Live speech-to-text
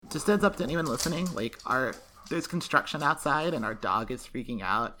Just heads up to anyone listening, like, there's construction outside and our dog is freaking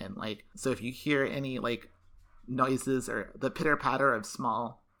out, and like, so if you hear any like noises or the pitter patter of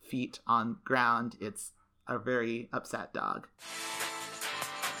small feet on ground, it's a very upset dog.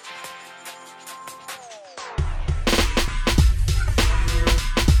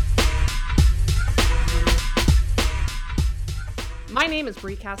 My name is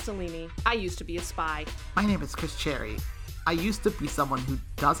Brie Castellini. I used to be a spy. My name is Chris Cherry. I used to be someone who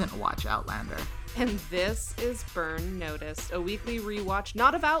doesn't watch Outlander. And this is Burn Notice, a weekly rewatch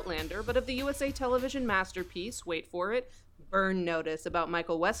not of Outlander, but of the USA television masterpiece, wait for it, Burn Notice, about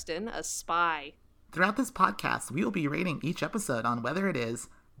Michael Weston, a spy. Throughout this podcast, we will be rating each episode on whether it is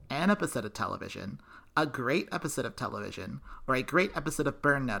an episode of television, a great episode of television, or a great episode of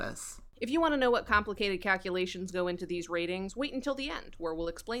Burn Notice. If you want to know what complicated calculations go into these ratings, wait until the end, where we'll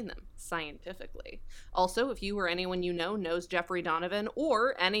explain them scientifically. Also, if you or anyone you know knows Jeffrey Donovan,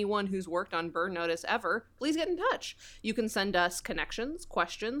 or anyone who's worked on Burn Notice ever, please get in touch. You can send us connections,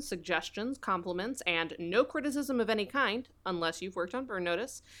 questions, suggestions, compliments, and no criticism of any kind, unless you've worked on Burn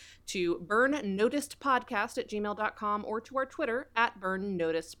Notice, to burnnoticedpodcast@gmail.com or to our Twitter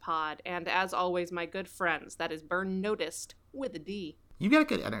 @burnnoticedpod. And as always, my good friends, that is Burn Noticed with a D. You got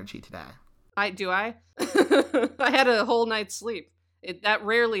good energy today. Do I? I had a whole night's sleep. That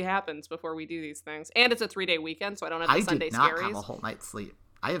rarely happens before we do these things. And it's a 3-day weekend, so I don't have the Sunday scaries. I did not have a whole night's sleep.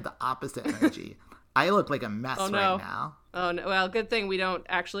 I have the opposite energy. I look like a mess right now. Oh, no. Well, good thing we don't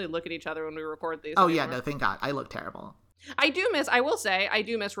actually look at each other when we record these. Oh, anymore. Yeah, no, thank God. I look terrible. I will say, I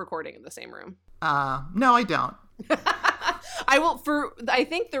do miss recording in the same room. No, I don't. I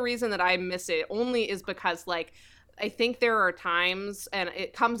think the reason that I miss it only is because, like, I think there are times, and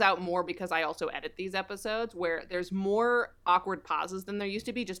it comes out more because I also edit these episodes, where there's more awkward pauses than there used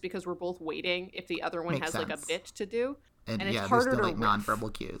to be just because we're both waiting if the other one has like a bit to do. And it's harder to like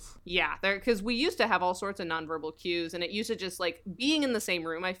nonverbal cues. Yeah, because we used to have all sorts of nonverbal cues, and it used to just like being in the same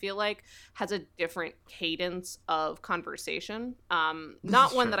room, I feel like, has a different cadence of conversation.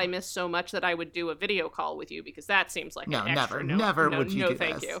 Not one that I miss so much that I would do a video call with you, because that seems like never would you do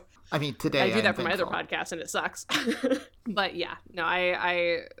thank this. you. I mean, today I do that for my other podcast, and it sucks. But yeah, no,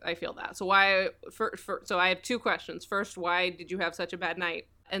 I feel that. So so I have two questions. First, why did you have such a bad night?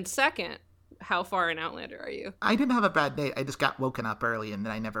 And second, how far in Outlander are you? I didn't have a bad night. I just got woken up early and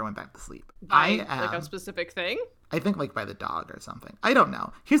then I never went back to sleep. By like a specific thing? I think like by the dog or something. I don't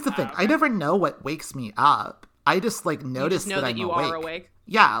know. Here's the thing. Okay. I never know what wakes me up. I just like notice that I'm awake. Are awake.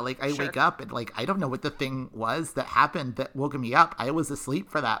 Yeah, like I wake up and like I don't know what the thing was that happened that woke me up. I was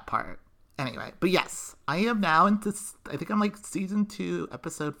asleep for that part. Anyway, but yes, I am now into, I think I'm like season 2,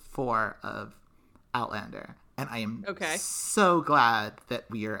 episode 4 of Outlander. And I am so glad that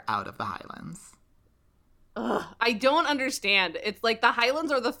we are out of the Highlands. Ugh, I don't understand. It's like the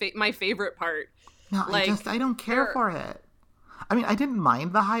Highlands are my favorite part. No, like, I don't care for it. I mean, I didn't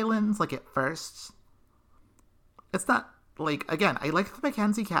mind the Highlands, like, at first. It's not, like, again, I liked the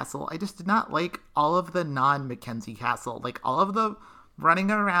Mackenzie Castle. I just did not like all of the non-Mackenzie Castle. Like, all of the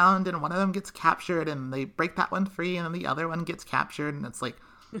running around, and one of them gets captured, and they break that one free, and then the other one gets captured, and it's like,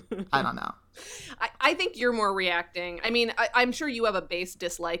 I don't know. I think you're more reacting. I mean, I'm sure you have a base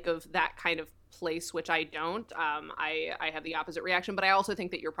dislike of that kind of place, which I don't. I have the opposite reaction, but I also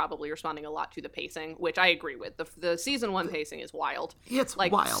think that you're probably responding a lot to the pacing, which I agree with. The season 1 pacing is wild. It's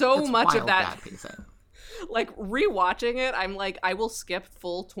like wild. So it's much wild, of that bad pacing. Like rewatching it, I'm like, I will skip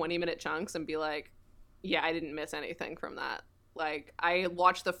full 20-minute chunks and be like, yeah, I didn't miss anything from that. Like, I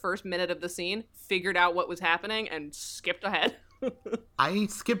watched the first minute of the scene, figured out what was happening, and skipped ahead. I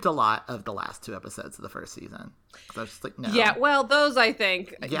skipped a lot of the last 2 episodes of the first season. I was just like, no. Yeah, well, those I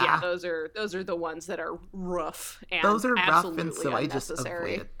think, those are the ones that are rough and those are rough, and so I just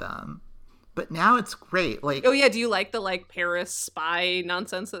avoided them. But now it's great. Like, oh yeah, do you like the like Paris spy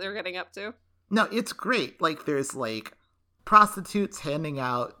nonsense that they're getting up to? No, it's great. Like, there's like prostitutes handing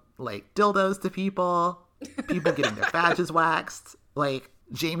out like dildos to people getting their badges waxed. Like,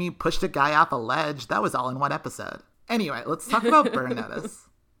 Jamie pushed a guy off a ledge. That was all in one episode. Anyway, let's talk about Burn Notice.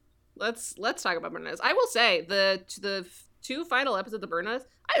 Let's talk about Burn Notice. I will say the 2 final episodes of Burn Notice,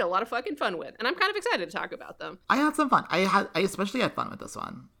 I had a lot of fucking fun with, and I'm kind of excited to talk about them. I had some fun. I especially had fun with this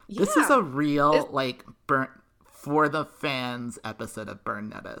one. Yeah. This is a real like burnt for the fans episode of Burn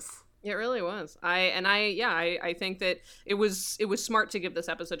Notice. It really was. I think that it was smart to give this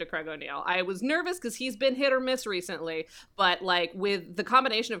episode to Craig O'Neill. I was nervous because he's been hit or miss recently, but like with the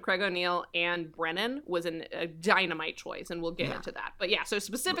combination of Craig O'Neill and Brennan was a dynamite choice, and we'll get into that. But yeah, so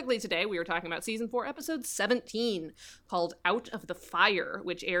specifically today we were talking about season 4, episode 17, called Out of the Fire,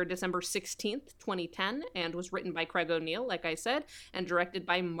 which aired December 16th, 2010, and was written by Craig O'Neill, like I said, and directed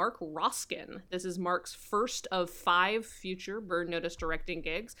by Mark Roskin. This is Mark's first of 5 future Burn Notice directing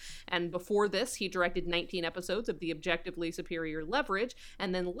gigs. And before this, he directed 19 episodes of the objectively superior Leverage,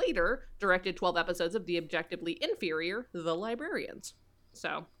 and then later directed 12 episodes of the objectively inferior The Librarians.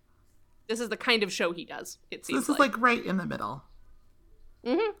 So, this is the kind of show he does, it seems. This is like right in the middle,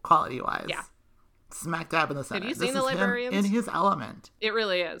 quality-wise. Yeah. Smack dab in the center. Have you seen The Librarians? In his element. It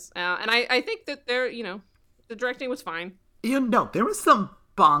really is. And I think that the directing was fine. There was some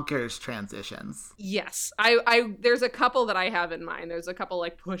bonkers transitions. Yes. There's a couple that I have in mind. There's a couple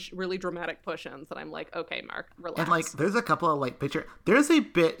like really dramatic push-ins that I'm like, okay, Mark, relax. And like there's a couple of like there's a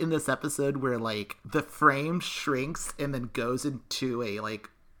bit in this episode where like the frame shrinks and then goes into a like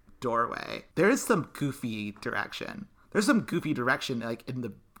doorway. There's some goofy direction. There's some goofy direction like in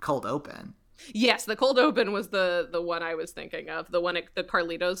the cold open. Yes, the cold open was the one I was thinking of. The the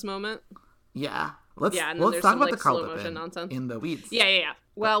Carlitos moment. Yeah. Let's talk about the cold open nonsense in the weeds. Yeah.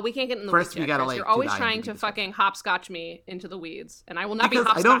 Well, we can't get in the First, weeds. we gotta like. You're always trying to fucking hopscotch me into the weeds, and I will not be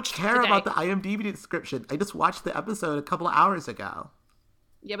hopscotched. I don't care today. about the IMDb description. I just watched the episode a couple of hours ago.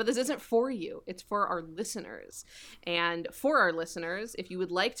 Yeah, but this isn't for you. It's for our listeners. And for our listeners, if you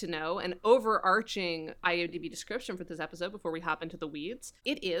would like to know an overarching IMDb description for this episode before we hop into the weeds,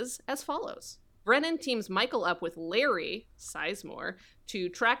 it is as follows. Brennan teams Michael up with Larry, Sizemore, to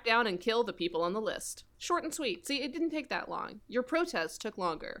track down and kill the people on the list. Short and sweet. See, it didn't take that long. Your protest took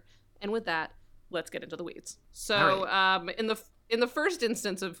longer. And with that, let's get into the weeds. So, right. In the first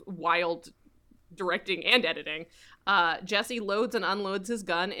instance of wild directing and editing, Jesse loads and unloads his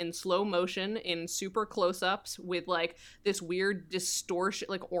gun in slow motion in super close-ups with like this weird distortion,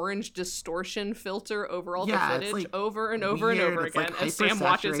 like orange distortion filter over all the footage, like over and over and over again, like as Sam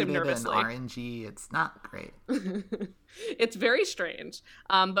watches him nervously. RNG, it's not great. It's very strange.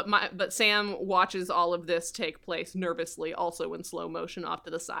 But Sam watches all of this take place nervously, also in slow motion off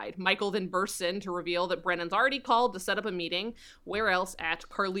to the side. Michael then bursts in to reveal that Brennan's already called to set up a meeting. Where else? At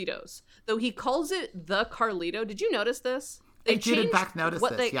Carlitos. Though he calls it the Carlito. Did you notice this? I did in fact notice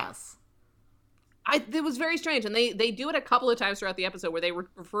this, yes. It was very strange, and they do it a couple of times throughout the episode where they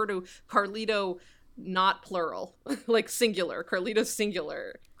refer to Carlito not plural, like singular, Carlito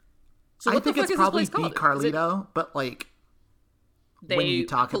singular. So I think it's probably the Carlito, but like when you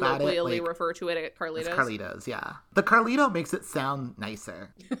talk about it, like, refer to it at Carlitos. It's Carlitos, yeah. The Carlito makes it sound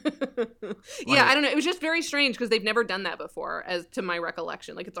nicer. Yeah, I don't know. It was just very strange because they've never done that before, as to my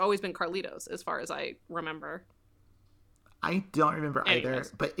recollection. Like it's always been Carlitos, as far as I remember. I don't remember either,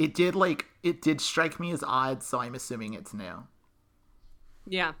 but it did strike me as odd, so I'm assuming it's new.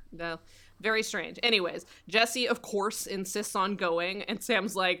 Yeah, very strange. Anyways, Jesse, of course, insists on going, and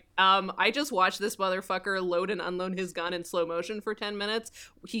Sam's like, I just watched this motherfucker load and unload his gun in slow motion for 10 minutes.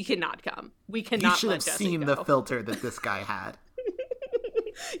 He cannot come. We cannot let Jesse go. You should have seen the filter that this guy had.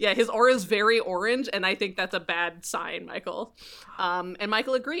 Yeah, his aura is very orange, and I think that's a bad sign, Michael. And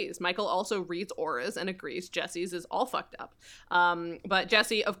Michael agrees. Michael also reads auras and agrees Jesse's is all fucked up. But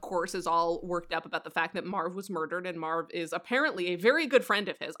Jesse, of course, is all worked up about the fact that Marv was murdered, and Marv is apparently a very good friend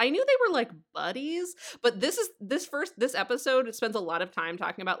of his. I knew they were like buddies, but this episode spends a lot of time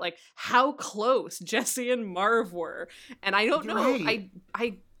talking about like how close Jesse and Marv were. And I don't know,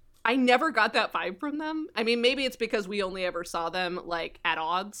 I never got that vibe from them. I mean, maybe it's because we only ever saw them like at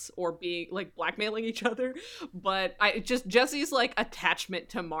odds or being like blackmailing each other. But Jesse's like attachment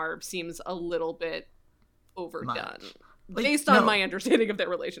to Marv seems a little bit overdone based on my understanding of their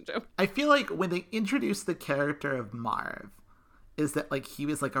relationship. I feel like when they introduced the character of Marv, is that like he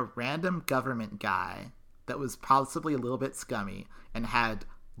was like a random government guy that was possibly a little bit scummy and had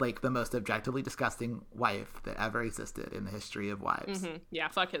like the most objectively disgusting wife that ever existed in the history of wives. Mm-hmm. Yeah,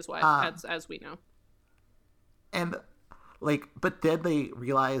 fuck his wife, as we know. And like, but then they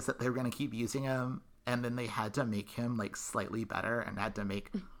realized that they were going to keep using him, and then they had to make him like slightly better and had to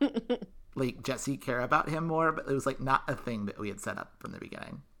make like Jesse care about him more. But it was like not a thing that we had set up from the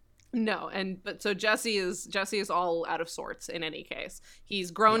beginning. No, but so Jesse is all out of sorts in any case.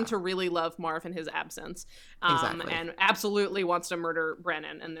 He's grown to really love Marv in his absence, and absolutely wants to murder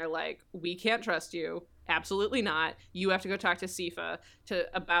Brennan. And they're like, "We can't trust you. Absolutely not. You have to go talk to Sifa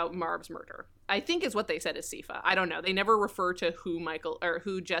about Marv's murder." I think is what they said is Sifa. I don't know. They never refer to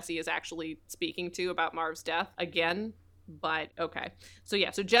who Jesse is actually speaking to about Marv's death. Again, But okay. So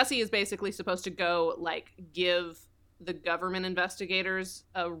yeah, so Jesse is basically supposed to go like give the government investigators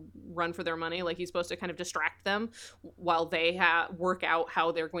a run for their money. Like he's supposed to kind of distract them while they work out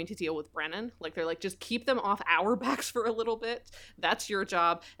how they're going to deal with Brennan. Like they're like, just keep them off our backs for a little bit. That's your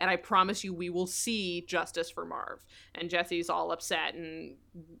job. And I promise you, we will see justice for Marv. And Jesse's all upset and,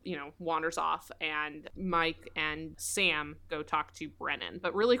 you know, wanders off. And Mike and Sam go talk to Brennan.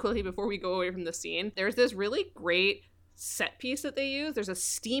 But really quickly, before we go away from the scene, there's this really great set piece that they use. There's a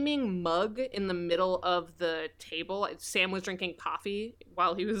steaming mug in the middle of the table. Sam was drinking coffee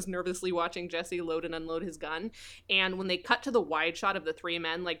while he was nervously watching Jesse load and unload his gun. And when they cut to the wide shot of the three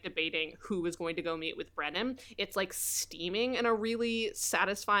men like debating who was going to go meet with Brennan, it's like steaming in a really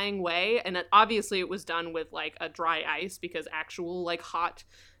satisfying way. And obviously it was done with like a dry ice, because actual like hot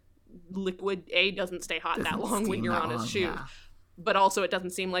liquid doesn't stay hot that long when you're on a shoot. Yeah. But also it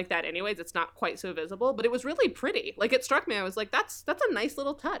doesn't seem like that anyways. It's not quite so visible, but it was really pretty. Like it struck me, I was like, that's a nice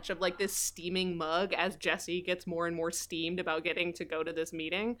little touch of like this steaming mug as Jesse gets more and more steamed about getting to go to this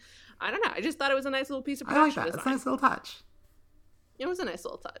meeting. I don't know, I just thought it was a nice little piece of production design. It's a nice little touch. It was a nice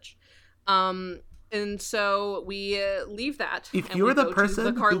little touch. And so we leave that. If you were the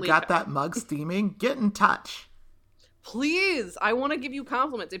person who got that mug steaming, get in touch. Please, I want to give you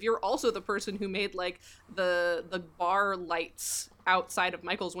compliments. If you're also the person who made like the bar lights outside of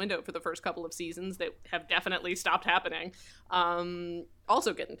Michael's window for the first couple of seasons that have definitely stopped happening,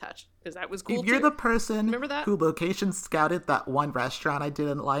 also get in touch, because that was cool. If you're too. the person Remember that? Who location scouted that one restaurant I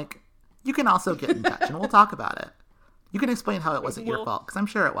didn't like, you can also get in touch and we'll talk about it. You can explain how it wasn't your fault, because I'm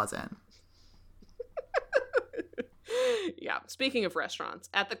sure it wasn't. Yeah, speaking of restaurants,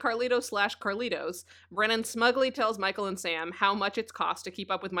 at the Carlito/Carlitos, Brennan smugly tells Michael and Sam how much it's cost to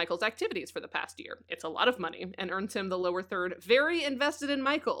keep up with Michael's activities for the past year. It's a lot of money, and earns him the lower third very invested in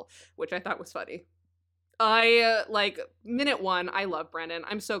Michael, which I thought was funny. Minute one, I love Brennan.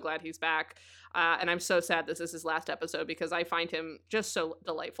 I'm so glad he's back. And I'm so sad this is his last episode, because I find him just so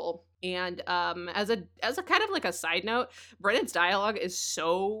delightful. And as a kind of like a side note, Brennan's dialogue is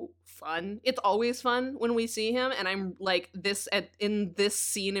so fun. It's always fun when we see him, and I'm like in this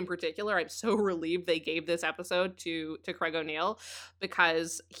scene in particular, I'm so relieved they gave this episode to Craig O'Neill,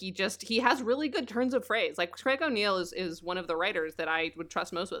 because he has really good turns of phrase. Like Craig O'Neill is one of the writers that I would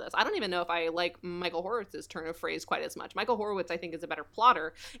trust most with this. I don't even know if I like Michael Horowitz's turn of phrase quite as much. Michael Horowitz, I think, is a better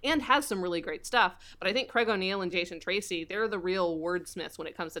plotter and has some really great stuff, but I think Craig O'Neill and Jason Tracy, they're the real wordsmiths when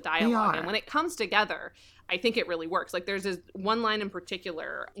it comes to dialogue, and when it comes together, I think it really works. Like there's this one line in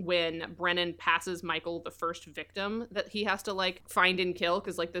particular when Brennan passes Michael the first victim that he has to like find and kill,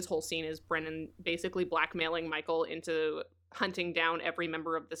 because like this whole scene is Brennan basically blackmailing Michael into hunting down every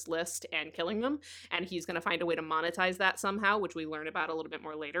member of this list and killing them, and he's going to find a way to monetize that somehow, which we learn about a little bit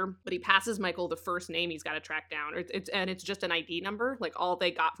more later. But he passes Michael the first name he's got to track down, it's just an ID number. Like all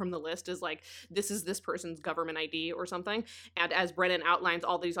they got from the list is like, this is this person's government ID or something. And as Brennan outlines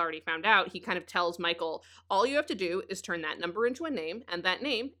all that he's already found out, he kind of tells Michael, all you have to do is turn that number into a name and that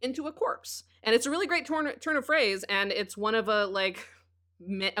name into a corpse. And it's a really great turn of phrase, and it's one of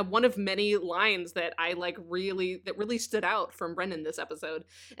one of many lines that I really stood out from Brennan this episode.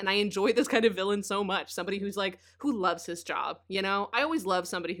 And I enjoy this kind of villain so much. Somebody who loves his job, you know? I always love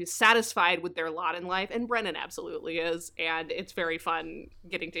somebody who's satisfied with their lot in life, and Brennan absolutely is. And it's very fun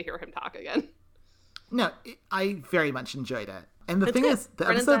getting to hear him talk again. No, I very much enjoyed it. And the thing is, the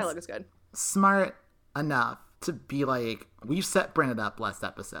Brennan's dialogue is good. Smart enough to be like, we've set Brennan up last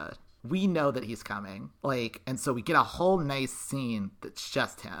episode. We know that he's coming, and so we get a whole nice scene that's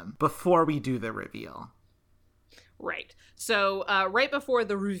just him before we do the reveal. Right. So right before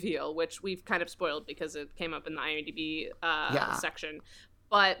the reveal, which we've kind of spoiled because it came up in the IMDb section,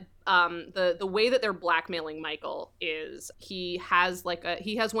 but the way that they're blackmailing Michael is he has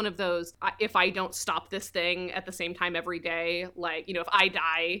one of those, if I don't stop this thing at the same time every day, if I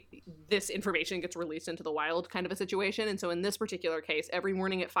die, this information gets released into the wild kind of a situation. And so in this particular case, every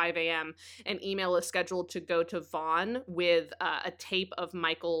morning at 5 a.m., an email is scheduled to go to Vaughn with a tape of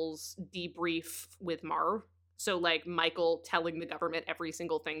Michael's debrief with Marv. So, Michael telling the government every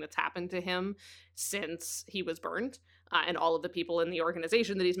single thing that's happened to him since he was burned, and all of the people in the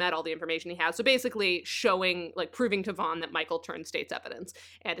organization that he's met, all the information he has. So basically proving to Vaughn that Michael turned state's evidence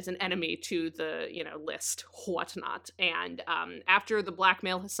and is an enemy to the, list, whatnot. And after the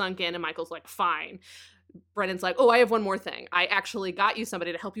blackmail has sunk in and Michael's like, fine, Brennan's like, oh, I have one more thing. I actually got you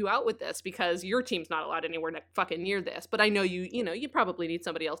somebody to help you out with this because your team's not allowed anywhere fucking near this. But I know you probably need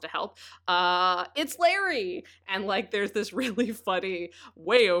somebody else to help. It's Larry. And like, there's this really funny,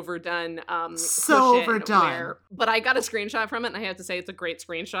 way overdone, so overdone. But I got a screenshot from it, and I have to say it's a great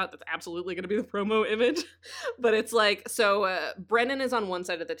screenshot. That's absolutely going to be the promo image. But it's like, so Brennan is on one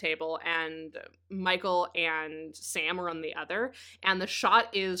side of the table, and Michael and Sam are on the other. And the shot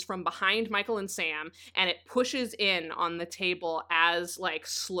is from behind Michael and Sam, and it pushes in on the table as like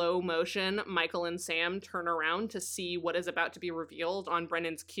slow motion Michael and Sam turn around to see what is about to be revealed on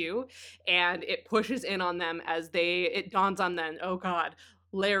Brennan's cue, and it pushes in on them as it dawns on them, oh god,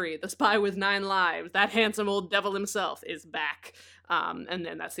 Larry, the spy with 9 lives, that handsome old devil himself, is back. And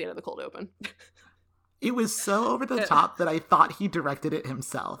then that's the end of the cold open. It was so over the top that I thought he directed it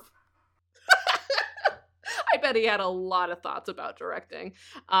himself. I bet he had a lot of thoughts about directing.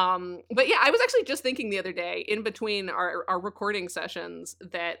 But yeah, I was actually just thinking the other day in between our recording sessions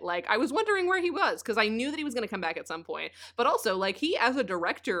that like I was wondering where he was, because I knew that he was going to come back at some point. But also like he as a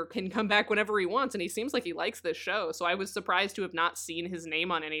director can come back whenever he wants, and he seems like he likes this show. So I was surprised to have not seen his name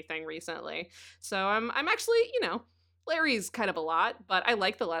on anything recently. So I'm actually, Larry's kind of a lot, but I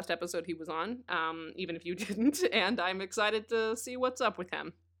like the last episode he was on, even if you didn't, and I'm excited to see what's up with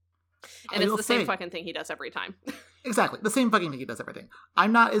him. And it's the same fucking thing he does every time. Exactly. The same fucking thing he does everything.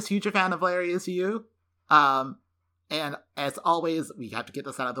 I'm not as huge a fan of Larry as you. And as always, we have to get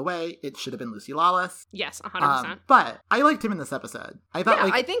this out of the way. It should have been Lucy Lawless. Yes, 100%. But I liked him in this episode. I thought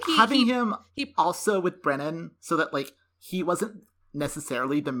I think having him also with Brennan so that like he wasn't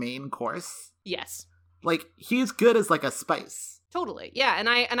necessarily the main course. Yes. Like he's good as like a spice. Totally. Yeah, and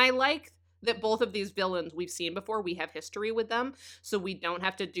I like that both of these villains we've seen before, we have history with them, so we don't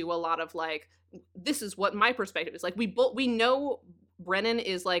have to do a lot of like, this is what my perspective is. Like we know Brennan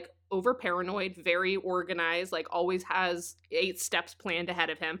is like over paranoid, very organized, like always has 8 steps planned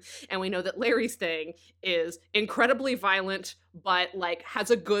ahead of him. And we know that Larry's thing is incredibly violent, but like has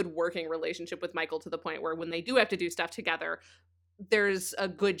a good working relationship with Michael to the point where when they do have to do stuff together, there's a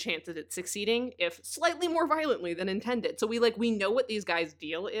good chance that it's succeeding, if slightly more violently than intended. So we know what these guys'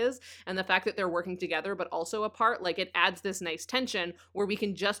 deal is, and the fact that they're working together but also apart, like it adds this nice tension where we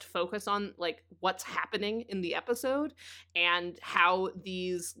can just focus on like what's happening in the episode and how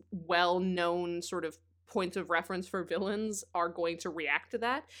these well-known sort of points of reference for villains are going to react to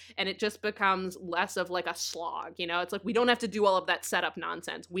that, and it just becomes less of like a slog. It's like we don't have to do all of that setup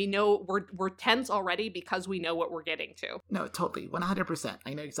nonsense. We know we're tense already because we know what we're getting to. No, totally, 100%.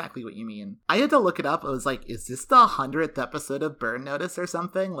 I know exactly what you mean. I had to look it up. I was like, is this the 100th episode of Burn Notice or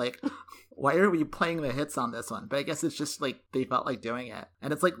something? Like, why are we playing the hits on this one? But I guess it's just like they felt like doing it,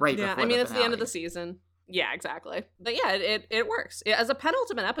 and it's like right before the it's finale. the end of the season. Yeah, exactly. But yeah, it works. As a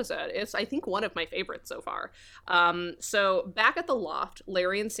penultimate episode, it's, I think, one of my favorites so far. So back at the loft,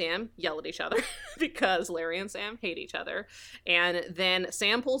 Larry and Sam yell at each other because Larry and Sam hate each other. And then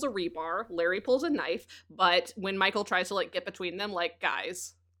Sam pulls a rebar, Larry pulls a knife, but when Michael tries to like get between them, like,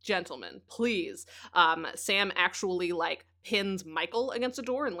 guys, gentlemen, please, Sam actually like pins Michael against a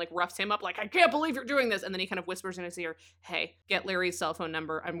door and like roughs him up like, I can't believe you're doing this. And then he kind of whispers in his ear, hey, get Larry's cell phone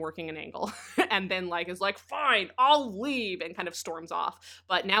number. I'm working an angle. And then like is like, fine, I'll leave, and kind of storms off.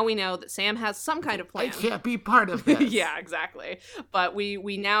 But now we know that Sam has some kind of plan. I can't be part of this. Yeah, exactly. But we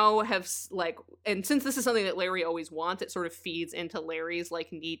now have like, and since this is something that Larry always wants, it sort of feeds into Larry's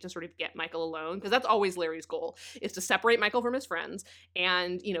like need to sort of get Michael alone, because that's always Larry's goal, is to separate Michael from his friends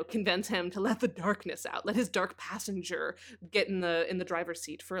and, convince him to let the darkness out, let his dark passenger get in the driver's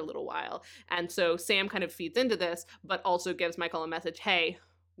seat for a little while. And so Sam kind of feeds into this, but also gives Michael a message, hey,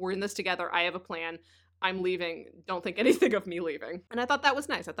 we're in this together, I have a plan, I'm leaving, don't think anything of me leaving. And I thought that was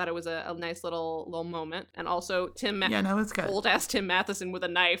nice. I thought it was a nice little moment. And also it's good. Old ass Tim Matheson with a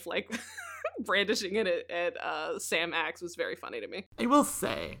knife, like brandishing it at Sam Axe was very funny to me. I will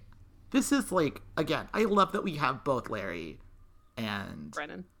say, this is like, again, I love that we have both Larry and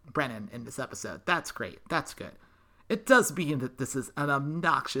Brennan in this episode. That's great. That's good. It does mean that this is an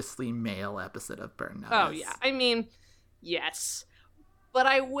obnoxiously male episode of Burn Notice. Oh, yeah. I mean, yes. But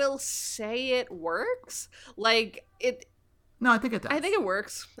I will say it works. Like, it... No, I think it does. I think it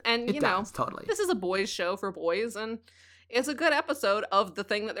works. And, it does, totally. This is a boys' show for boys, and it's a good episode of the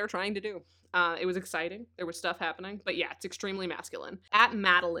thing that they're trying to do. It was exciting. There was stuff happening. But yeah, it's extremely masculine. At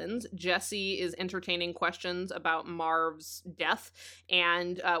Madeline's, Jesse is entertaining questions about Marv's death.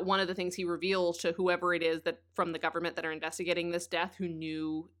 And one of the things he reveals to whoever it is that from the government that are investigating this death, who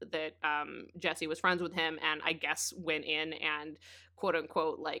knew that Jesse was friends with him and I guess went in and quote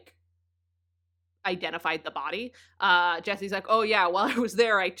unquote like identified the body. Jesse's like, oh yeah, while I was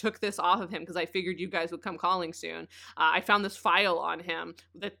there, I took this off of him because I figured you guys would come calling soon. I found this file on him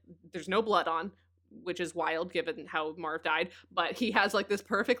that there's no blood on, which is wild given how Marv died, but he has like this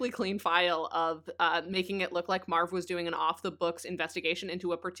perfectly clean file of making it look like Marv was doing an off-the-books investigation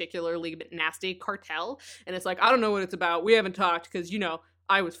into a particularly nasty cartel. And it's like, I don't know what it's about. We haven't talked because, you know,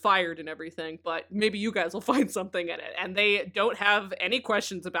 I was fired and everything, but maybe you guys will find something in it. And they don't have any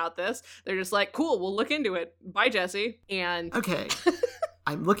questions about this. They're just like, cool, we'll look into it. Bye, Jesse. And okay,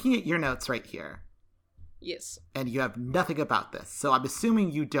 I'm looking at your notes right here. Yes. And you have nothing about this, so I'm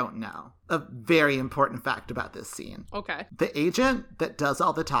assuming you don't know a very important fact about this scene. Okay. The agent that does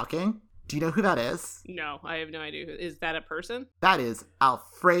all the talking, do you know who that is? No, I have no idea. Is that a person? That is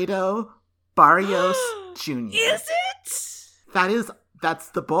Alfredo Barrios Jr. Is it? That's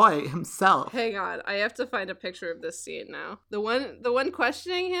the boy himself. Hang on, I have to find a picture of this scene now. The one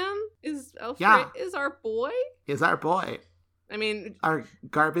questioning him is is our boy? Is our boy. I mean, our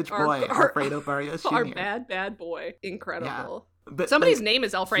garbage boy, Alfredo Barrios Jr. Our bad boy. Incredible. Yeah. But somebody's name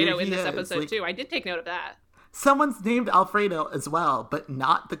is Alfredo in this episode, like, too. I did take note of that. Someone's named Alfredo as well, but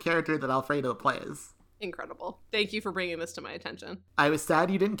not the character that Alfredo plays. Incredible. Thank you for bringing this to my attention. I was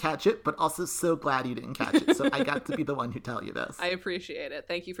sad you didn't catch it, but also so glad you didn't catch it. So I got to be the one who tell you this. I appreciate it.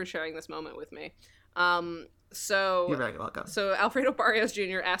 Thank you for sharing this moment with me. So you're very welcome. So Alfredo Barrios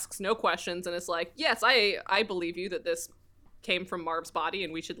Jr. asks no questions and is like, yes, I believe you that this came from Marv's body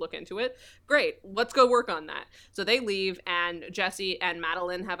and we should look into it. Great, let's go work on that. So they leave, and Jesse and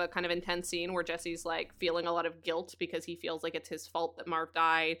Madeline have a kind of intense scene where Jesse's like feeling a lot of guilt because he feels like it's his fault that Marv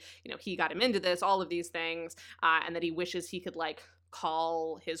died. You know, he got him into this, all of these things, and that he wishes he could like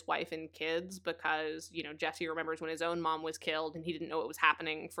call his wife and kids because, you know, Jesse remembers when his own mom was killed and he didn't know what was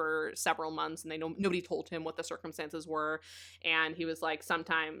happening for several months, and nobody told him what the circumstances were. And he was like,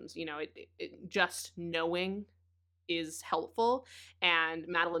 sometimes, you know, it just knowing is helpful. And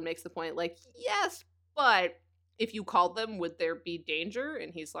Madeline makes the point like, yes, but if you called them, would there be danger?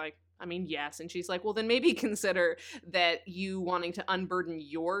 And he's like, I mean, yes. And she's like, well, then maybe consider that you wanting to unburden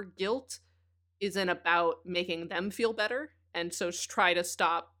your guilt isn't about making them feel better. And so try to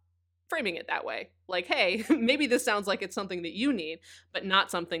stop framing it that way. Like, hey, maybe this sounds like it's something that you need, but not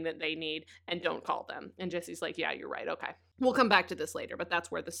something that they need, and don't call them. And Jesse's like, yeah, you're right. Okay. We'll come back to this later, but that's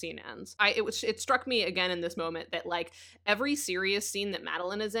where the scene ends. It struck me again in this moment that like every serious scene that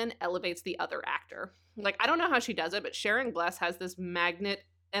Madeline is in elevates the other actor. Like, I don't know how she does it, but Sharon Gless has this magnet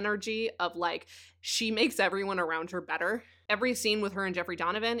energy of like, she makes everyone around her better. Every scene with her and Jeffrey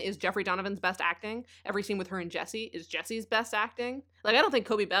Donovan is Jeffrey Donovan's best acting. Every scene with her and Jesse is Jesse's best acting. Like, I don't think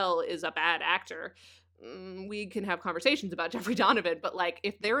Kobe Bell is a bad actor. We can have conversations about Jeffrey Donovan, but like,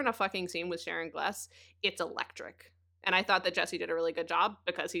 if they're in a fucking scene with Sharon Gless, it's electric. And I thought that Jesse did a really good job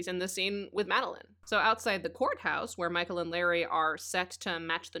because he's in this scene with Madeline. So outside the courthouse, where Michael and Larry are set to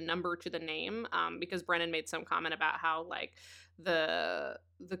match the number to the name, because Brennan made some comment about how like the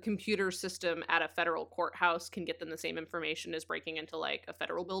computer system at a federal courthouse can get them the same information as breaking into like a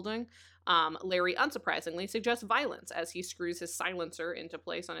federal building. Larry unsurprisingly suggests violence as he screws his silencer into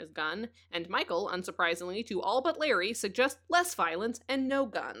place on his gun, and Michael, unsurprisingly to all but Larry, suggests less violence and no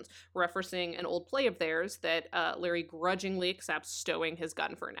guns, referencing an old play of theirs that Larry grudgingly accepts stowing his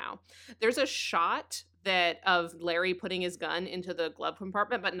gun for now. There's a shot of Larry putting his gun into the glove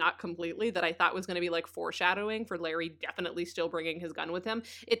compartment, but not completely, that I thought was going to be like foreshadowing for Larry definitely still bringing his gun with him.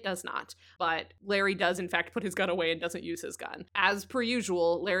 It does not. But Larry does in fact put his gun away and doesn't use his gun. As per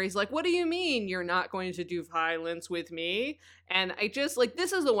usual, Larry's like, what do you mean you're not going to do violence with me? And I just like,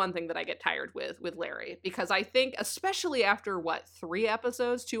 this is the one thing that I get tired with Larry, because I think especially after 2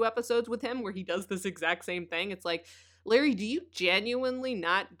 episodes with him where he does this exact same thing, it's like, Larry, do you genuinely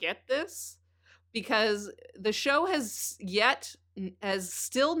not get this? Because the show has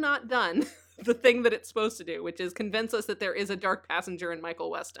still not done the thing that it's supposed to do, which is convince us that there is a dark passenger in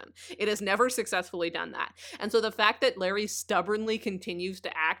Michael Weston. It has never successfully done that. And so the fact that Larry stubbornly continues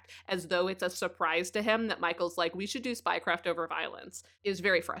to act as though it's a surprise to him that Michael's like, we should do spycraft over violence, is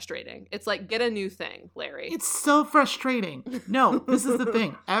very frustrating. It's like, get a new thing, Larry. It's so frustrating. No, this is the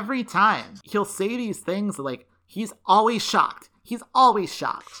thing. Every time he'll say these things, like, he's always shocked. He's always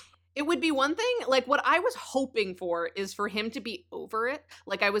shocked. It would be one thing, like what I was hoping for is for him to be over it.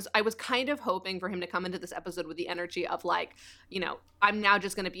 Like I was kind of hoping for him to come into this episode with the energy of like, you know, I'm now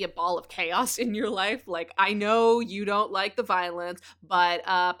just going to be a ball of chaos in your life. Like, I know you don't like the violence, but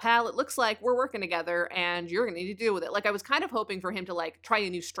pal, it looks like we're working together and you're going to need to deal with it. Like I was kind of hoping for him to like try a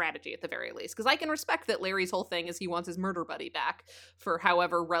new strategy at the very least, because I can respect that Larry's whole thing is he wants his murder buddy back for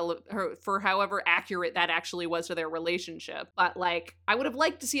however accurate that actually was to their relationship. But like, I would have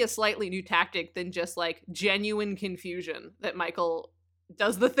liked to see a slightly new tactic than just like genuine confusion that Michael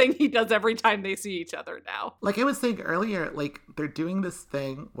does the thing he does every time they see each other now. Like I was saying earlier, like they're doing this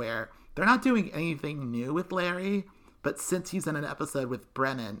thing where they're not doing anything new with Larry, but since he's in an episode with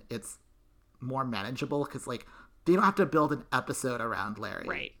Brennan, it's more manageable because like they don't have to build an episode around Larry.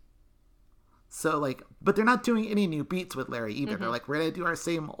 Right. So like, but they're not doing any new beats with Larry either. Mm-hmm. They're like, we're going to do our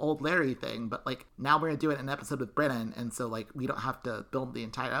same old Larry thing, but like now we're going to do it in an episode with Brennan. And so like, we don't have to build the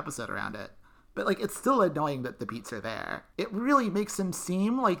entire episode around it. But like, it's still annoying that the beats are there. It really makes him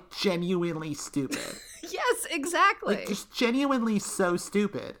seem like genuinely stupid. Yes, exactly. Like just genuinely so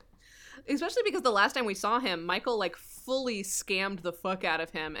stupid. Especially because the last time we saw him, Michael like fully scammed the fuck out of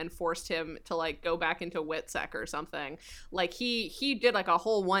him and forced him to like go back into WITSEC or something. Like he did like a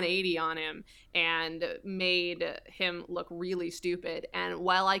whole 180 on him and made him look really stupid. And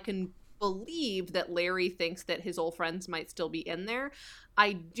while I can believe that Larry thinks that his old friends might still be in there,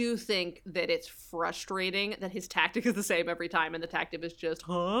 I do think that it's frustrating that his tactic is the same every time, and the tactic is just,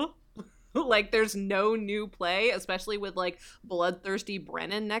 huh? Like, there's no new play, especially with, like, bloodthirsty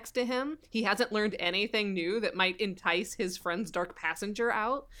Brennan next to him. He hasn't learned anything new that might entice his friend's dark passenger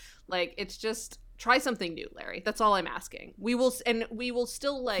out. Like, it's just, try something new, Larry. That's all I'm asking. We will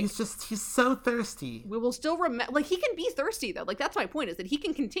still, like... He's so thirsty. We will still remember... Like, he can be thirsty, though. Like, that's my point, is that he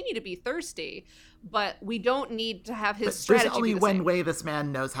can continue to be thirsty, but we don't need to have his strategy There's only be the one same. way this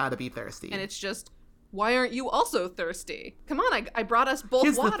man knows how to be thirsty. And it's just... Why aren't you also thirsty? Come on, I brought us both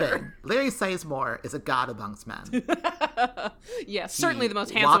Here's water. the thing. Larry Sizemore is a god amongst men. Yes, certainly the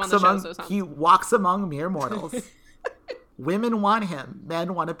most handsome on the show. So he walks among mere mortals. Women want him.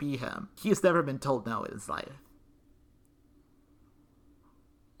 Men want to be him. He has never been told no in his life.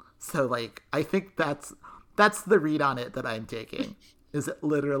 So, like, I think that's the read on it that I'm taking. Is it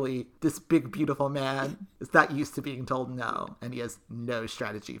literally this big, beautiful man is not used to being told no, and he has no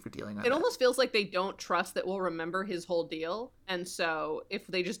strategy for dealing with it. It almost feels like they don't trust that we'll remember his whole deal. And so if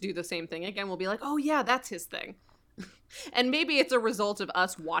they just do the same thing again, we'll be like, oh yeah, that's his thing. And maybe it's a result of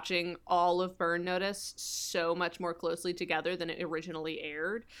us watching all of Burn Notice so much more closely together than it originally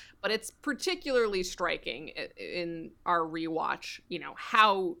aired. But it's particularly striking in our rewatch, you know,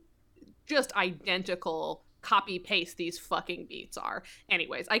 how just identical copy paste these fucking beats are.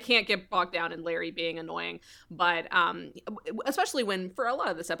 Anyways, I can't get bogged down in Larry being annoying, but especially when for a lot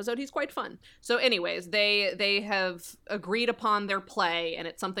of this episode he's quite fun. So anyways, they have agreed upon their play, and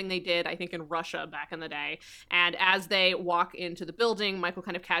it's something they did I think in Russia back in the day. And as they walk into the building, Michael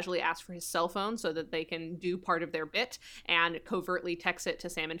kind of casually asks for his cell phone so that they can do part of their bit, and covertly texts it to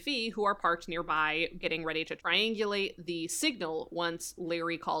Sam and Fee, who are parked nearby getting ready to triangulate the signal once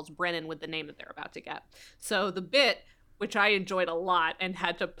Larry calls Brennan with the name that they're about to get. So the bit, which I enjoyed a lot and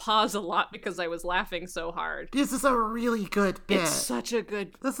had to pause a lot because I was laughing so hard. This is a really good bit. It's such a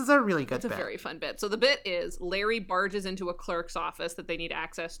good... This is a really good bit. It's a bit. very fun bit. So the bit is Larry barges into a clerk's office that they need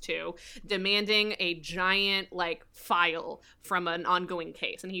access to, demanding a giant, like, file from an ongoing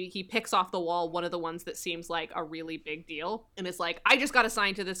case. And he picks off the wall one of the ones that seems like a really big deal. And is like, I just got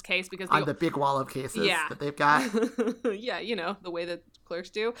assigned to this case because... On the big wall of cases that they've got. Yeah, you know, the way that clerks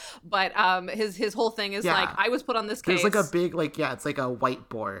do. But his whole thing is like, I was put on this case. There's like a big, like, it's like a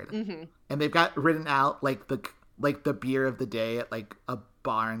whiteboard. Mm-hmm. And they've got written out like the beer of the day at like a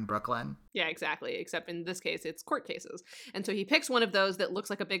bar in Brooklyn. Yeah, exactly. Except in this case, it's court cases. And so he picks one of those that looks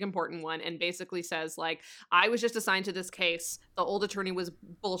like a big important one and basically says, like, I was just assigned to this case. The old attorney was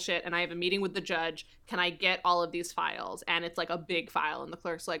bullshit and I have a meeting with the judge. Can I get all of these files? And it's like a big file. And the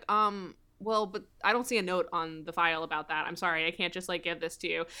clerk's like, well, but I don't see a note on the file about that. I'm sorry, I can't just like give this to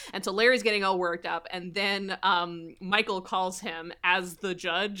you. And so Larry's getting all worked up, and then Michael calls him as the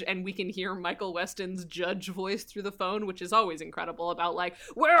judge, and we can hear Michael Weston's judge voice through the phone, which is always incredible, about like,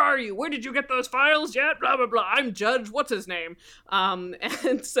 where are you? Where did you get those files yet? Blah, blah, blah. I'm Judge, what's his name?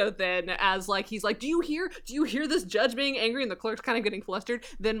 And so then as like, he's like, do you hear this judge being angry? And the clerk's kind of getting flustered.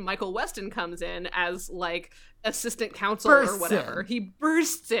 Then Michael Weston comes in as like assistant counsel or whatever. He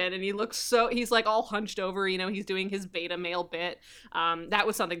bursts in and he's like all hunched over, you know, he's doing his beta male bit. That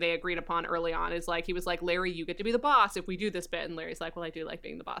was something they agreed upon early on, is like, he was like, Larry, you get to be the boss if we do this bit. And Larry's like, well, I do like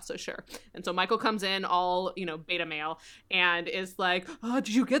being the boss, so sure. And so Michael comes in all, you know, beta male and is like, oh,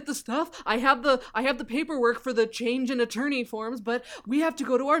 did you get the stuff? I have the paperwork for the change in attorney forms, but we have to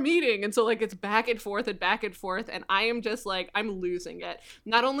go to our meeting. And so like it's back and forth. And I am just like, I'm losing it.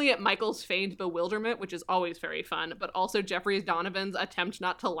 Not only at Michael's feigned bewilderment, which is always very fun, but also Jeffrey Donovan's attempt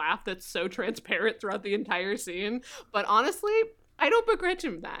not to laugh that's so transparent throughout the entire scene. But honestly, I don't begrudge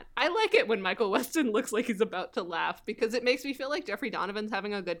him that. I like it when Michael Weston looks like he's about to laugh, because it makes me feel like Jeffrey Donovan's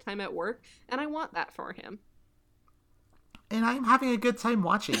having a good time at work, and I want that for him. and I'm having a good time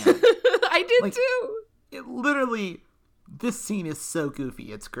watching it. I did too. It literally, this scene is so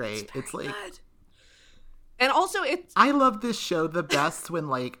goofy. It's great. It's like, good. And also, I love this show the best when,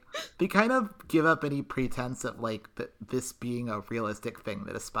 like, they kind of give up any pretense of, like, this being a realistic thing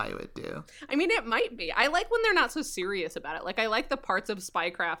that a spy would do. I mean, it might be. I like when they're not so serious about it. Like, I like the parts of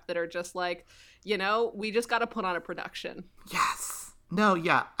Spycraft that are just like, you know, we just got to put on a production. Yes. No,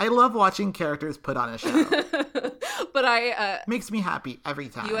 yeah. I love watching characters put on a show. But makes me happy every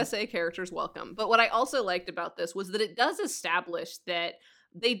time. USA characters welcome. But what I also liked about this was that it does establish that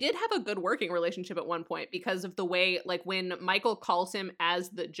they did have a good working relationship at one point because of the way, like, when Michael calls him as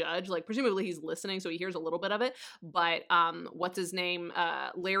the judge, like, presumably he's listening, so he hears a little bit of it, but what's his name?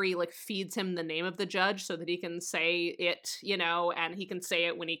 Larry, like, feeds him the name of the judge so that he can say it, you know, and he can say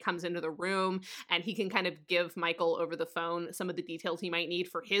it when he comes into the room, and he can kind of give Michael over the phone some of the details he might need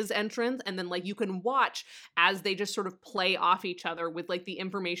for his entrance, and then, like, you can watch as they just sort of play off each other with, like, the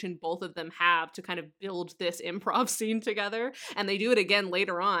information both of them have to kind of build this improv scene together, and they do it again later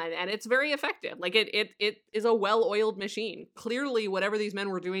on, and it's very effective. Like, it is a well-oiled machine. Clearly, whatever these men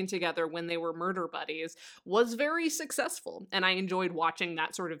were doing together when they were murder buddies was very successful, and I enjoyed watching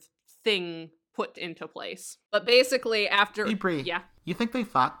that sort of thing put into place. But basically, after yeah, you think they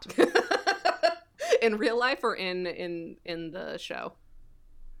fucked in real life or in the show?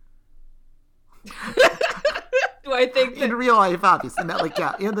 Do I think that... in real life, obviously? Not like,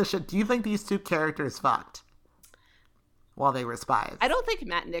 yeah, in the show. Do you think these two characters fucked while they were spies? I don't think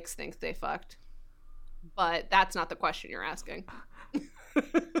Matt Nix thinks they fucked, but that's not the question you're asking.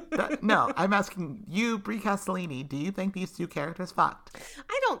 No, I'm asking you, Brie Castellini, do you think these two characters fucked?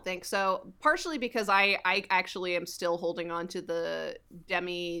 I don't think so. Partially because I actually am still holding on to the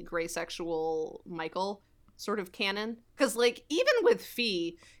demi-gray sexual Michael sort of canon. Because, like, even with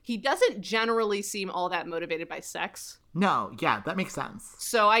Fee, he doesn't generally seem all that motivated by sex. No, yeah, that makes sense.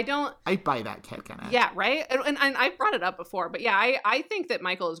 So I buy that kick in it. Yeah, right? And I've brought it up before, but yeah, I think that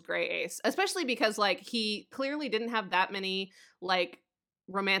Michael is gray ace, especially because, like, he clearly didn't have that many, like,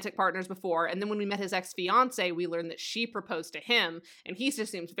 romantic partners before, and then when we met his ex-fiance, we learned that she proposed to him, and he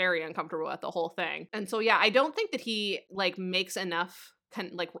just seems very uncomfortable with the whole thing. And so, yeah, I don't think that he, like, makes enough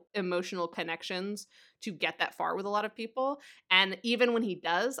emotional connections to get that far with a lot of people. And even when he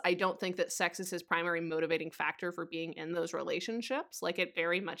does, I don't think that sex is his primary motivating factor for being in those relationships. Like, it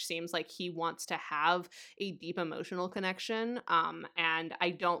very much seems like he wants to have a deep emotional connection. And I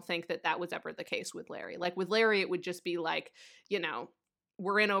don't think that that was ever the case with Larry. Like, with Larry, it would just be like, you know,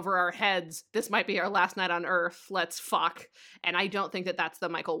 we're in over our heads. This might be our last night on Earth. Let's fuck. And I don't think that that's the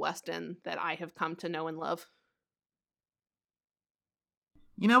Michael Weston that I have come to know and love.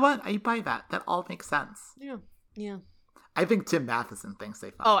 You know what? I buy that. That all makes sense. Yeah. I think Tim Matheson thinks they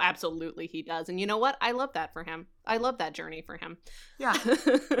fucked. Oh, absolutely he does. And you know what? I love that for him. I love that journey for him. Yeah.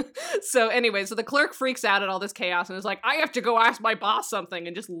 So anyway, so the clerk freaks out at all this chaos and is like, I have to go ask my boss something,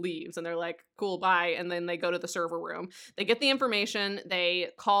 and just leaves. And they're like, cool, bye. And then they go to the server room. They get the information. They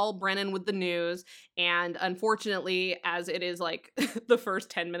call Brennan with the news. And unfortunately, as it is like the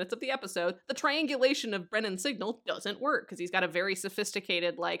first 10 minutes of the episode, the triangulation of Brennan's signal doesn't work because he's got a very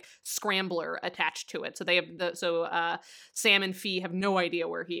sophisticated, like, scrambler attached to it. So they have Sam and Fee have no idea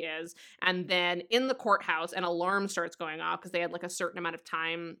where he is. And then in the courthouse, an alarm starts going off because they had, like, a certain amount of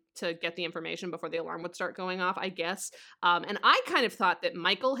time to get the information before the alarm would start going off, I guess. And I kind of thought that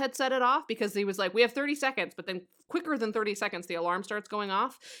Michael had set it off because he was like, we have 30 seconds, but then quicker than 30 seconds, the alarm starts going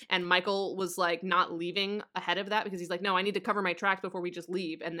off. And Michael was, like, not leaving ahead of that because he's like, no, I need to cover my tracks before we just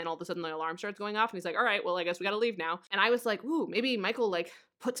leave. And then all of a sudden the alarm starts going off and he's like, all right, well, I guess we got to leave now. And I was like, ooh, maybe Michael, like,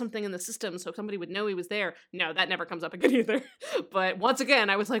 put something in the system so somebody would know he was there. No, that never comes up again either. But once again,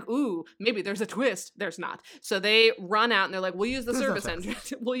 I was like, ooh, maybe there's a twist. There's not. So they run out and they're like, we'll use the service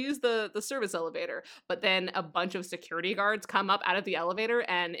entrance. We'll use the service elevator. But then a bunch of security guards come up out of the elevator,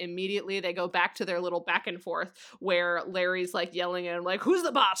 and immediately they go back to their little back and forth where Larry's, like, yelling at him, like, who's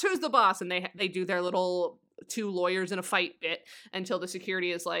the boss? Who's the boss? And they do their little two lawyers in a fight bit until the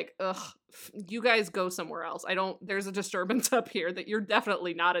security is like, ugh, you guys go somewhere else. There's a disturbance up here that you're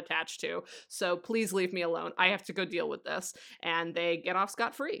definitely not attached to. So please leave me alone. I have to go deal with this. And they get off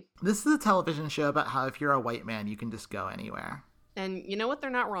scot-free. This is a television show about how if you're a white man, you can just go anywhere. And you know what?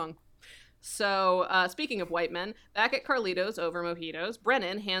 They're not wrong. So, speaking of white men, back at Carlito's over mojitos,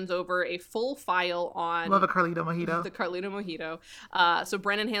 Brennan hands over a full file on... Love a Carlito mojito. The Carlito mojito. So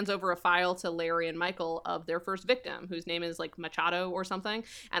Brennan hands over a file to Larry and Michael of their first victim, whose name is like Machado or something,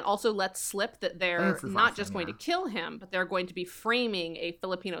 and also lets slip that they're not just going to kill him, but they're going to be framing a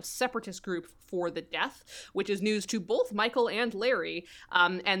Filipino separatist group for the death, which is news to both Michael and Larry.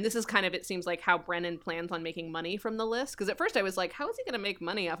 And this is kind of, it seems like, how Brennan plans on making money from the list. Because at first I was like, how is he going to make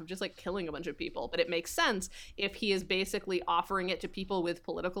money off of just like killing a bunch of people? But it makes sense if he is basically offering it to people with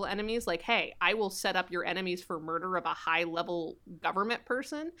political enemies, like, hey, I will set up your enemies for murder of a high level government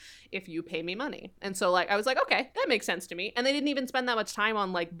person if you pay me money. And so like I was like, okay, that makes sense to me. And they didn't even spend that much time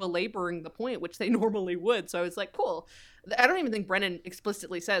on like belaboring the point, which they normally would. So I was like, cool. I don't even think Brennan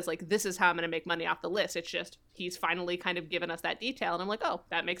explicitly says, like, this is how I'm going to make money off the list. It's just he's finally kind of given us that detail. And I'm like, oh,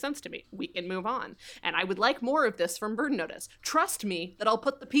 that makes sense to me. We can move on. And I would like more of this from Burn Notice. Trust me that I'll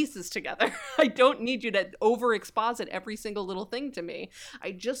put the pieces together. I don't need you to over-exposit every single little thing to me.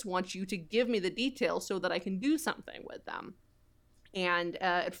 I just want you to give me the details so that I can do something with them. And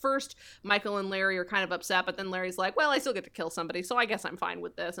at first, Michael and Larry are kind of upset, but then Larry's like, well, I still get to kill somebody, so I guess I'm fine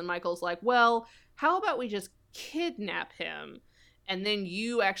with this. And Michael's like, well, how about we just kidnap him? And then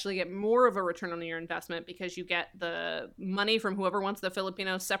you actually get more of a return on your investment because you get the money from whoever wants the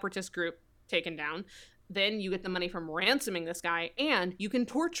Filipino separatist group taken down. Then you get the money from ransoming this guy, and you can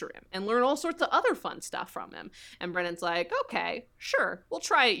torture him and learn all sorts of other fun stuff from him. And Brennan's like, okay, sure, we'll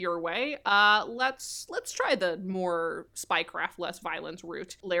try it your way. Let's try the more spycraft, less violence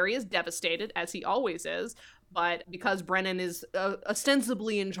route. Larry is devastated, as he always is, but because Brennan is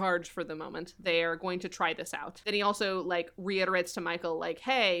ostensibly in charge for the moment, they are going to try this out. Then he also, like, reiterates to Michael, like,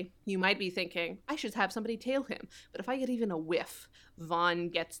 hey, you might be thinking, I should have somebody tail him. But if I get even a whiff, Vaughn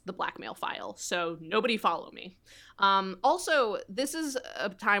gets the blackmail file, so nobody follow me. Also, this is a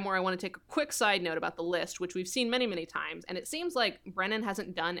time where I want to take a quick side note about the list, which we've seen many, many times, and it seems like Brennan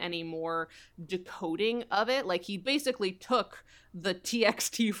hasn't done any more decoding of it. Like, he basically took the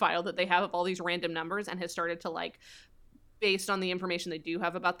TXT file that they have of all these random numbers and has started to, like, based on the information they do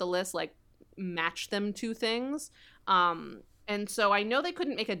have about the list, like, match them to things. And so I know they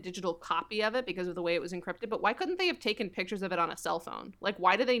couldn't make a digital copy of it because of the way it was encrypted, but why couldn't they have taken pictures of it on a cell phone? Like,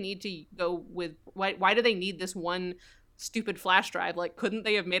 why do they need to go with, why do they need this one stupid flash drive? Like, couldn't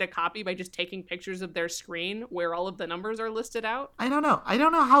they have made a copy by just taking pictures of their screen where all of the numbers are listed out? I don't know. I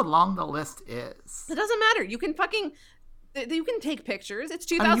don't know how long the list is. It doesn't matter. You can take pictures. It's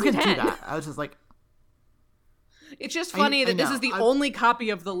 2010. You can do that. I was just like, it's just funny that this is the only copy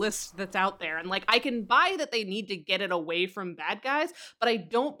of the list that's out there. And, like, I can buy that they need to get it away from bad guys, but I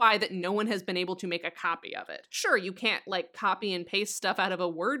don't buy that no one has been able to make a copy of it. Sure, you can't, like, copy and paste stuff out of a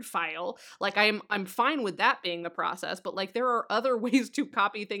Word file. Like, I'm fine with that being the process, but, like, there are other ways to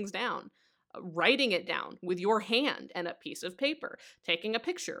copy things down. Writing it down with your hand and a piece of paper, taking a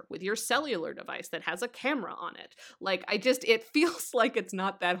picture with your cellular device that has a camera on it. Like, it feels like it's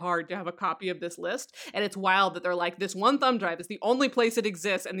not that hard to have a copy of this list, and it's wild that they're like, this one thumb drive is the only place it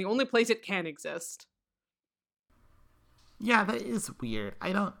exists and the only place it can exist. Yeah, that is weird.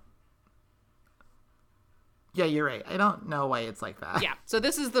 Yeah, you're right. I don't know why it's like that. Yeah, so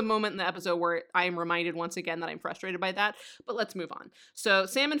this is the moment in the episode where I am reminded once again that I'm frustrated by that, but let's move on. So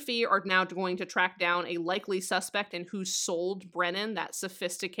Sam and Fee are now going to track down a likely suspect in who sold Brennan that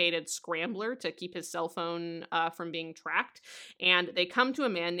sophisticated scrambler to keep his cell phone from being tracked, and they come to a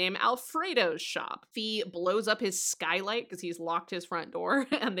man named Alfredo's shop. Fee blows up his skylight because he's locked his front door,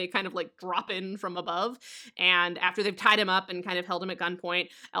 and they kind of, like, drop in from above, and after they've tied him up and kind of held him at gunpoint,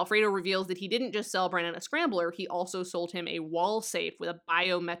 Alfredo reveals that he didn't just sell Brennan a scrambler, he also sold him a wall safe with a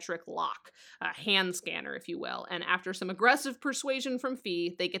biometric lock, a hand scanner, if you will. And after some aggressive persuasion from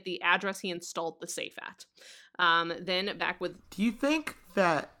Fee, they get the address he installed the safe at. Then back with... Do you think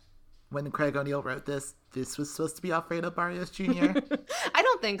that when Craig O'Neill wrote this was supposed to be Alfredo Barrios Jr.? I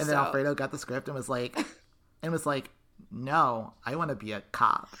don't think so. And then Alfredo got the script and was like, no, I want to be a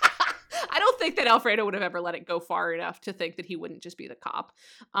cop. I don't think that Alfredo would have ever let it go far enough to think that he wouldn't just be the cop.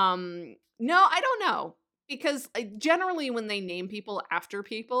 No, I don't know. Because generally when they name people after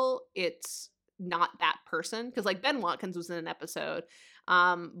people, it's not that person. Because, like, Ben Watkins was in an episode,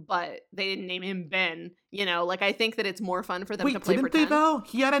 but they didn't name him Ben. You know, like, I think that it's more fun for them to play pretend. Didn't they, though?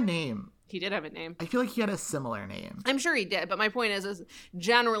 He had a name. He did have a name. I feel like he had a similar name. I'm sure he did, but my point is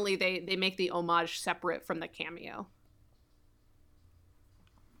generally they make the homage separate from the cameo.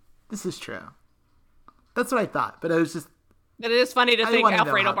 This is true. That's what I thought, but I was just... But it is funny to think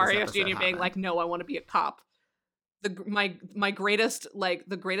Alfredo Barrios Jr. being like, no, I want to be a cop. My greatest, like,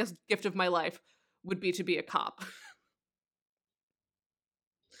 the greatest gift of my life would be to be a cop.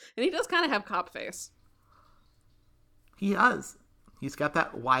 And he does kind of have cop face. He does. He's got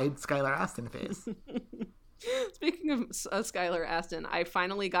that wide Skylar Astin face. Speaking of Skylar Astin, I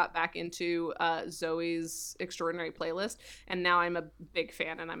finally got back into Zoe's Extraordinary Playlist, and now I'm a big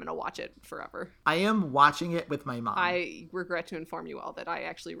fan, and I'm going to watch it forever. I am watching it with my mom. I regret to inform you all that I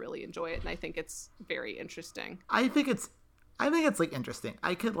actually really enjoy it, and I think it's very interesting. I think it's like interesting.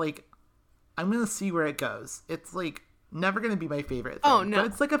 I'm going to see where it goes. It's like never going to be my favorite thing. Oh, no. But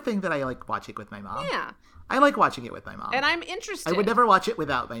it's like a thing that I like watching with my mom. Yeah. I like watching it with my mom. And I'm interested. I would never watch it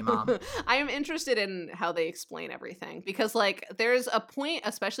without my mom. I am interested in how they explain everything because, like, there's a point,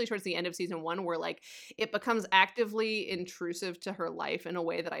 especially towards the end of season 1, where, like, it becomes actively intrusive to her life in a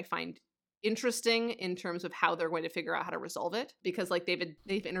way that I find interesting in terms of how they're going to figure out how to resolve it. Because, like,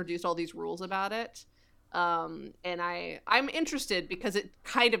 they've introduced all these rules about it. And I'm interested because it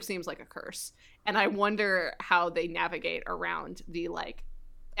kind of seems like a curse. And I wonder how they navigate around the, like,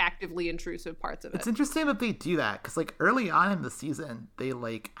 actively intrusive parts of it. It's interesting that they do that because, like, early on in the season, they,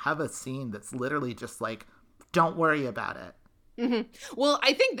 like, have a scene that's literally just like, don't worry about it. Mm-hmm. Well,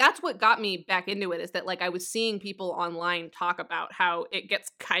 I think that's what got me back into it, is that, like, I was seeing people online talk about how it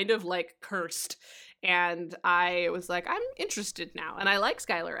gets kind of, like, cursed. And I was like, I'm interested now. And I like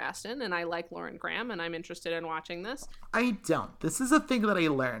Skylar Astin and I like Lauren Graham, and I'm interested in watching this. I don't. This is a thing that I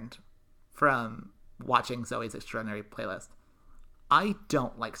learned from watching Zoe's Extraordinary Playlist. I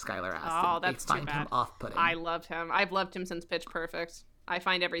don't like Skylar Astin. Oh, that's I find too bad. him off-putting. I loved him. I've loved him since Pitch Perfect. I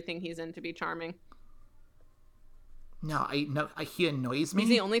find everything he's in to be charming. No, he annoys me. He's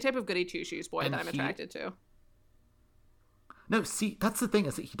the only type of goody two-shoes boy that I'm attracted to. No, see, that's the thing,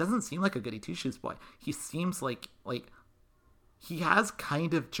 is that he doesn't seem like a goody two-shoes boy. He seems like he has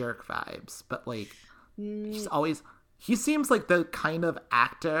kind of jerk vibes, but, like, he seems like the kind of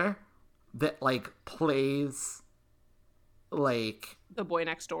actor that, like, plays, like, the boy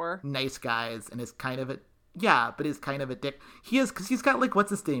next door, nice guys, and is kind of but is kind of a dick. He is, because he's got, like, what's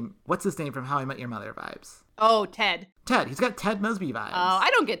his name from How I Met Your Mother vibes. Oh, Ted. He's got Ted Mosby vibes. Oh, I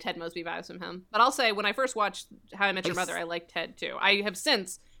don't get Ted Mosby vibes from him, but I'll say when I first watched How I Met Your Mother, I liked Ted too. I have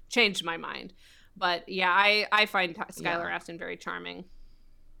since changed my mind, but yeah, I find Skylar Astin very charming.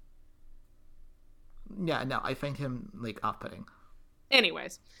 Yeah, no, I find him, like, off-putting.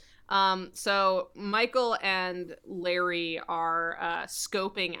 Anyways, so Michael and Larry are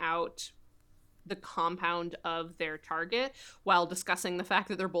scoping out the compound of their target while discussing the fact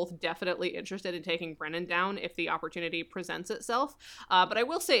that they're both definitely interested in taking Brennan down if the opportunity presents itself. But I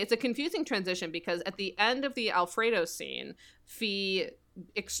will say it's a confusing transition because at the end of the Alfredo scene, Fee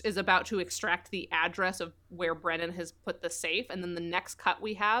is about to extract the address of where Brennan has put the safe, and then the next cut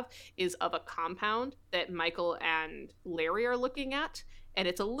we have is of a compound that Michael and Larry are looking at. And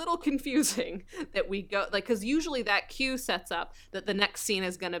it's a little confusing that we go, like, because usually that cue sets up that the next scene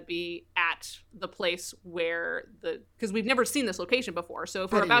is going to be at the place where because we've never seen this location before. So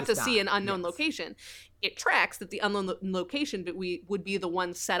if we're about to see an unknown location, it tracks that the unknown location would be the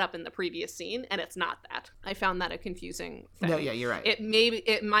one set up in the previous scene, and it's not that. I found that a confusing thing. No, yeah, you're right.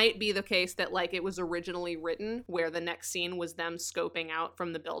 It might be the case that, like, it was originally written where the next scene was them scoping out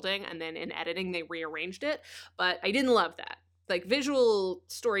from the building, and then in editing they rearranged it. But I didn't love that. Like, visual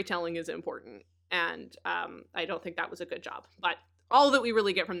storytelling is important, and I don't think that was a good job. But all that we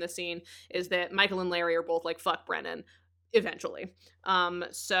really get from this scene is that Michael and Larry are both like, fuck Brennan, eventually.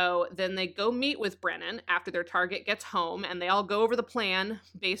 So then they go meet with Brennan after their target gets home, and they all go over the plan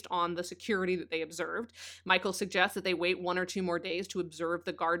based on the security that they observed. Michael suggests that they wait 1 or 2 more days to observe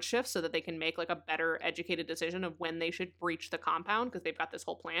the guard shift so that they can make, like, a better educated decision of when they should breach the compound, because they've got this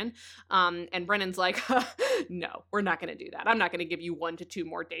whole plan. And Brennan's like, no, we're not going to do that. I'm not going to give you 1 to 2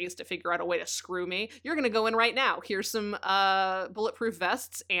 more days to figure out a way to screw me. You're going to go in right now. Here's some bulletproof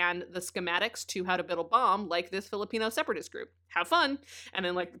vests and the schematics to how to build a bomb like this Filipino separatist group. Have fun. And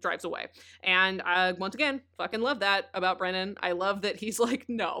then, like, drives away. And once again, fucking love that about Brennan. I love that he's like,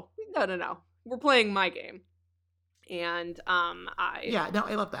 no, we're playing my game. And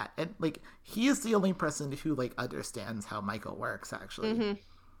I love that. And, like, he is the only person who, like, understands how Michael works, actually. Mm-hmm.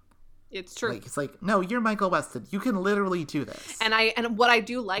 It's true. Like, it's like, no, you're Michael Weston. You can literally do this. And what I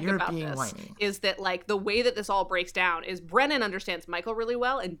do like about this whiny. is that, like, the way that this all breaks down is Brennan understands Michael really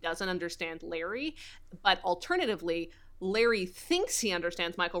well and doesn't understand Larry. But alternatively, Larry thinks he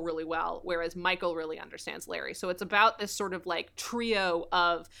understands Michael really well, whereas Michael really understands Larry. So it's about this sort of, like, trio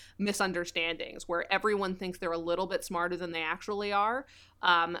of misunderstandings where everyone thinks they're a little bit smarter than they actually are,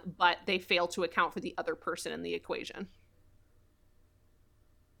 but they fail to account for the other person in the equation.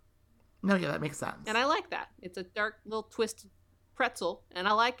 No, yeah, that makes sense. And I like that. It's a dark little twist pretzel, and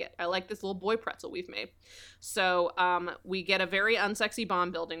I like it. I like this little boy pretzel we've made. So we get a very unsexy bomb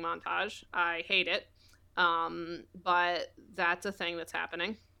building montage. I hate it, but that's a thing that's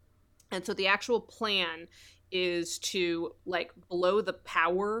happening. And so the actual plan is to like blow the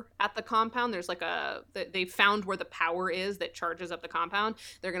power at the compound. There's like they found where the power is that charges up the compound.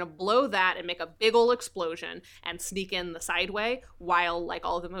 They're gonna blow that and make a big old explosion and sneak in the sideway while like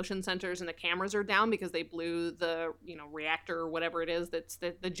all the motion sensors and the cameras are down because they blew the reactor or whatever it is that's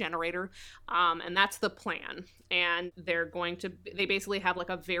the generator. And that's the plan. And they basically have like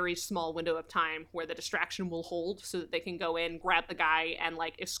a very small window of time where the distraction will hold so that they can go in, grab the guy, and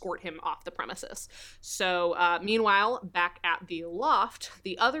like escort him off the premises. So meanwhile, back at the loft,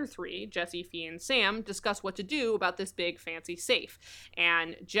 the other three, Jesse, Fee, and Sam, discuss what to do about this big fancy safe.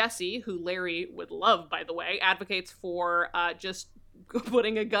 And Jesse, who Larry would love, by the way, advocates for just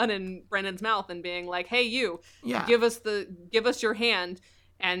putting a gun in Brennan's mouth and being like, "Hey, you, give us your hand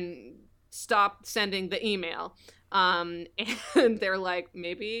and stop sending the email." And they're like,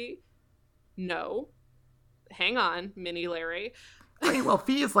 maybe no. Hang on, mini Larry. I mean, well,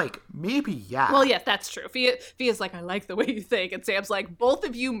 Fee is like, maybe, yeah. Well, yes, that's true. Fee is like, I like the way you think. And Sam's like, both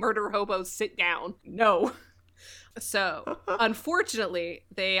of you murder hobos, sit down. No. So, unfortunately,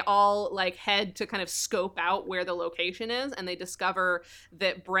 they all like head to kind of scope out where the location is, and they discover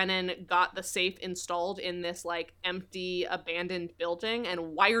that Brennan got the safe installed in this like empty, abandoned building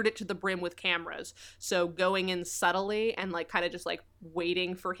and wired it to the brim with cameras. So going in subtly and like kind of just like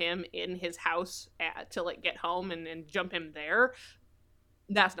waiting for him in his house to like get home and jump him there.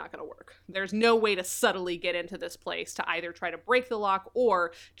 That's not going to work. There's no way to subtly get into this place to either try to break the lock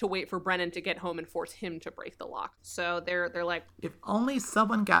or to wait for Brennan to get home and force him to break the lock. So they're like, if only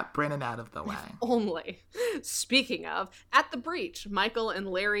someone got Brennan out of the way. Only. Speaking of, at the breach, Michael and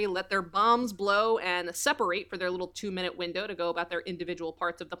Larry let their bombs blow and separate for their little 2-minute window to go about their individual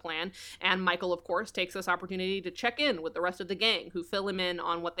parts of the plan. And Michael, of course, takes this opportunity to check in with the rest of the gang, who fill him in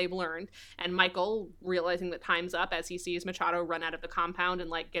on what they've learned. And Michael, realizing that time's up as he sees Machado run out of the compound and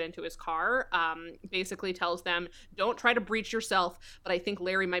like get into his car, basically tells them, don't try to breach yourself, but I think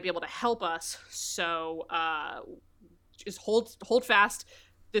Larry might be able to help us, so just hold fast.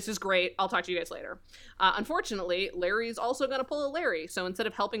 This is great. I'll talk to you guys later. Unfortunately, Larry's also going to pull a Larry, so instead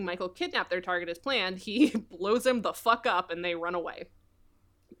of helping Michael kidnap their target as planned, he blows him the fuck up and they run away.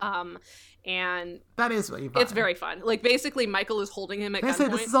 And that is really fun. It's very fun. Like, basically, Michael is holding him at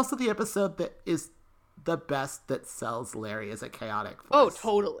gunpoint. This is also the episode that is the best that sells Larry as a chaotic force. Oh,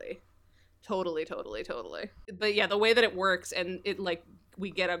 totally. But yeah, the way that it works, and it like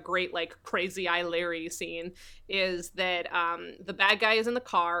we get a great like crazy eye Larry scene, is that the bad guy is in the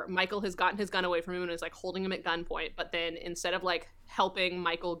car. Michael has gotten his gun away from him and is like holding him at gunpoint. But then instead of like helping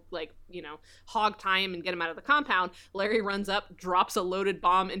Michael like hog tie him and get him out of the compound, Larry runs up, drops a loaded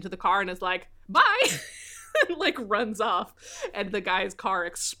bomb into the car, and is like, bye. And like runs off, and the guy's car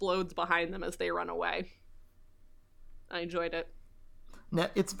explodes behind them as they run away. I enjoyed it. No,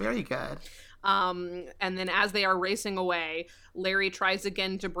 it's very good. And then as they are racing away, Larry tries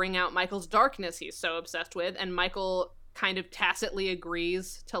again to bring out Michael's darkness he's so obsessed with, and Michael kind of tacitly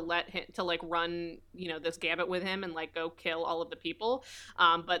agrees to let him to like run this gambit with him and like go kill all of the people,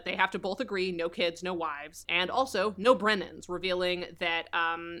 but they have to both agree no kids, no wives, and also no Brennans, revealing that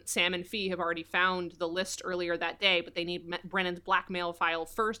Sam and Fee have already found the list earlier that day, but they need Brennan's blackmail file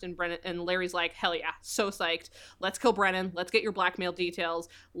first. And Larry's like, hell yeah, so psyched, let's kill Brennan, let's get your blackmail details,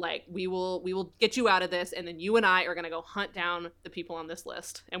 like we will get you out of this, and then you and I are gonna go hunt down the people on this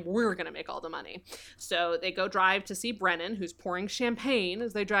list and we're gonna make all the money. So they go drive to see Brennan, who's pouring champagne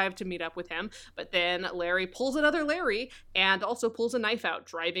as they drive to meet up with him, but then Larry pulls another Larry and also pulls a knife out,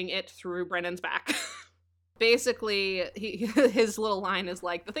 driving it through Brennan's back. Basically, his little line is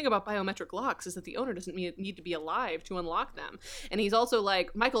like, the thing about biometric locks is that the owner doesn't need to be alive to unlock them. And he's also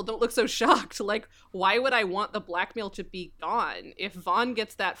like, Michael, don't look so shocked. Like, why would I want the blackmail to be gone? If Vaughn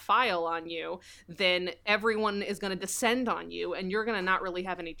gets that file on you, then everyone is going to descend on you, and you're going to not really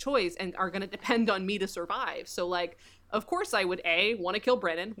have any choice and are going to depend on me to survive. So, like, of course I would A, want to kill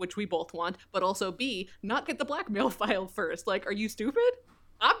Brennan, which we both want, but also B, not get the blackmail file first. Like, are you stupid?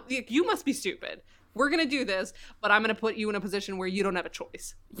 You must be stupid. We're going to do this, but I'm going to put you in a position where you don't have a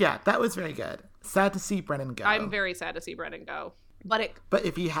choice. Yeah, that was very good. Sad to see Brennan go. I'm very sad to see Brennan go. But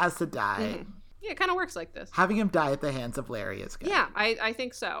if he has to die... Yeah, it kind of works like this. Having him die at the hands of Larry is good. Yeah, I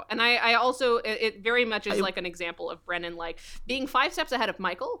think so. And I also, it very much is like an example of Brennan, like, being 5 steps ahead of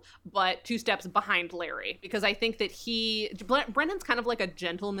Michael, but 2 steps behind Larry. Because I think that Brennan's kind of like a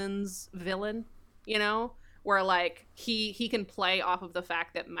gentleman's villain, where like he can play off of the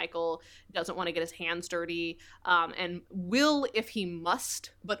fact that Michael doesn't want to get his hands dirty, and will if he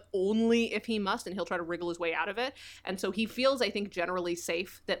must, but only if he must, and he'll try to wriggle his way out of it. And so he feels, I think, generally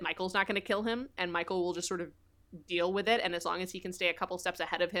safe that Michael's not going to kill him, and Michael will just sort of deal with it. And as long as he can stay a couple steps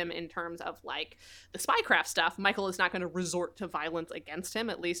ahead of him in terms of like the spycraft stuff, Michael is not going to resort to violence against him.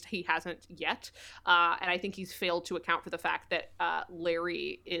 At least he hasn't yet. And I think he's failed to account for the fact that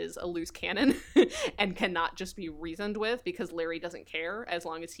Larry is a loose cannon and cannot just be reasoned with, because Larry doesn't care as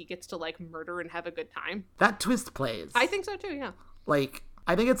long as he gets to like murder and have a good time. That twist plays. I think so too, yeah. Like,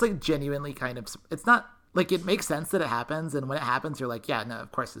 I think it's like genuinely kind of, it's not like, it makes sense that it happens, and when it happens, you're like, yeah, no,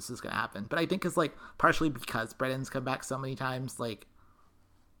 of course this is going to happen. But I think it's, like, partially because Brennan's come back so many times, like,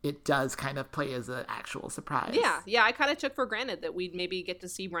 it does kind of play as an actual surprise. Yeah, I kind of took for granted that we'd maybe get to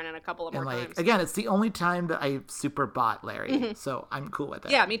see Brennan a couple of more times. Again, it's the only time that I super bought Larry, so I'm cool with it.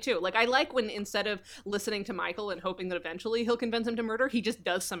 Yeah, me too. Like, I like when instead of listening to Michael and hoping that eventually he'll convince him to murder, he just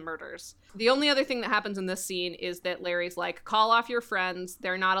does some murders. The only other thing that happens in this scene is that Larry's like, call off your friends.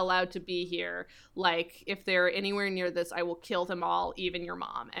 They're not allowed to be here. Like, if they're anywhere near this, I will kill them all, even your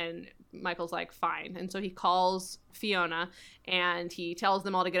mom. And Michael's like, fine. And so he calls Fiona and he tells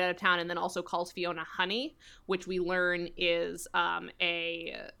them all to get out of town, and then also calls Fiona honey, which we learn is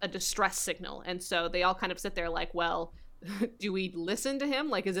a distress signal. And so they all kind of sit there like, well, do we listen to him?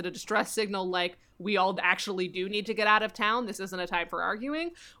 Like, is it a distress signal like we all actually do need to get out of town? This isn't a time for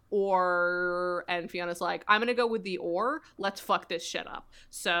arguing? Or, and Fiona's like, I'm gonna go with the or, let's fuck this shit up.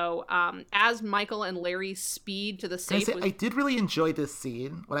 So as Michael and Larry speed to the safe. I did really enjoy this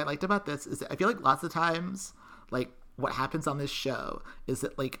scene. What I liked about this is that I feel like lots of times, like, what happens on this show is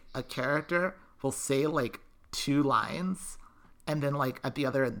that, like, a character will say, like, 2 lines, and then, like, at the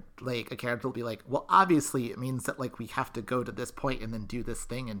other end, like, a character will be like, well, obviously it means that, like, we have to go to this point and then do this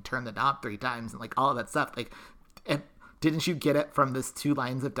thing and turn the knob 3 times and, like, all of that stuff. Like, and didn't you get it from this 2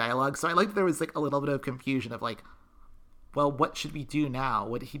 lines of dialogue? So I like there was, like, a little bit of confusion of, like, well, what should we do now?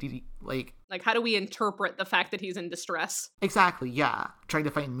 What did he, like, how do we interpret the fact that he's in distress? Exactly, yeah. Trying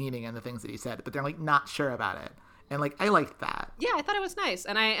to find meaning in the things that he said, but they're, like, not sure about it. And, like, I liked that. Yeah, I thought it was nice.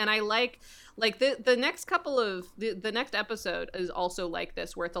 And I like the next couple of the next episode is also like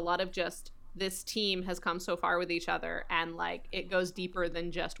this, where it's a lot of just this team has come so far with each other, and like it goes deeper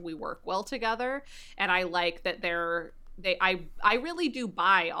than just we work well together. And I like that I really do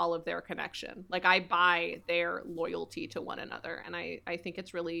buy all of their connection. Like, I buy their loyalty to one another, and I think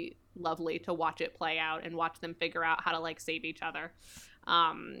it's really lovely to watch it play out and watch them figure out how to like save each other.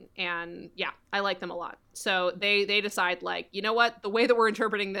 And yeah, I like them a lot. So they decide, like, you know what, the way that we're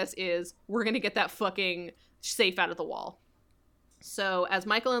interpreting this is we're gonna get that fucking safe out of the wall. So as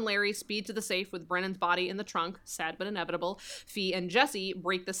Michael and Larry speed to the safe with Brennan's body in the trunk, sad but inevitable, Fee and Jesse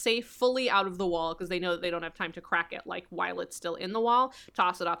break the safe fully out of the wall because they know that they don't have time to crack it, like, while it's still in the wall,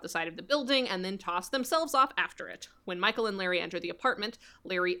 toss it off the side of the building, and then toss themselves off after it. When Michael and Larry enter the apartment,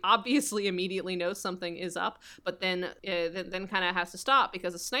 Larry obviously immediately knows something is up, but then kind of has to stop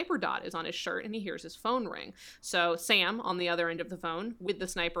because a sniper dot is on his shirt and he hears his phone ring. So Sam, on the other end of the phone, with the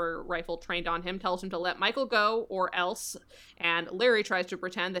sniper rifle trained on him, tells him to let Michael go or else, and Larry tries to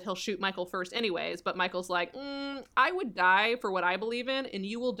pretend that he'll shoot Michael first anyways, but Michael's like, I would die for what I believe in, and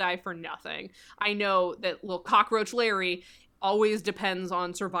you will die for nothing. I know that little cockroach Larry always depends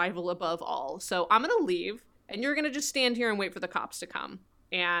on survival above all, so I'm gonna leave, and you're gonna just stand here and wait for the cops to come.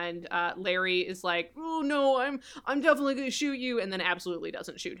 And Larry is like, oh no, I'm definitely gonna shoot you, and then absolutely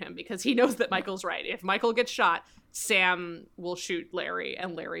doesn't shoot him because he knows that Michael's right. If Michael gets shot, Sam will shoot Larry,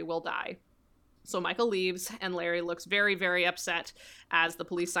 and Larry will die. So Michael leaves, and Larry looks very, very upset as the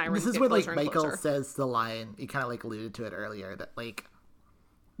police sirens get closer and closer. This is where, like, Michael says the line, you kind of, like, alluded to it earlier,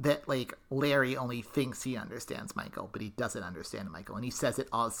 that Larry only thinks he understands Michael, but he doesn't understand Michael, and he says it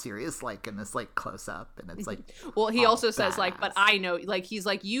all serious, like, in this, like, close-up, and it's, like, well, he also says, like, but I know, like, he's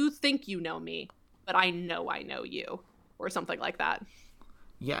like, you think you know me, but I know you, or something like that.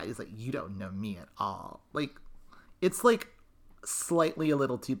 Yeah, he's like, you don't know me at all. Like, it's, like, slightly a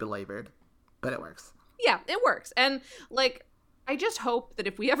little too belabored. But it works. Yeah, it works. And, like, I just hope that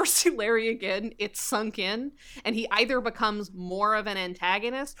if we ever see Larry again, it's sunk in, and he either becomes more of an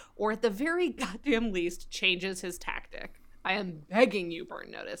antagonist, or at the very goddamn least, changes his tactic. I am begging you, Burn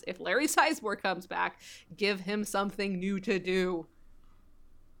Notice, if Larry Sizemore comes back, give him something new to do.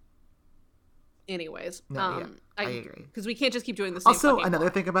 Anyways. I agree. Because we can't just keep doing the same Also, another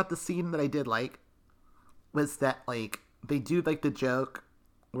thing about the scene that I did like was that, like, they do, like, the joke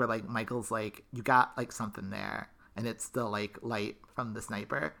where, like, Michael's like, you got, like, something there, and it's the, like, light from the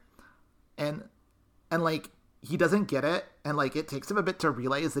sniper, and like, he doesn't get it, and, like, it takes him a bit to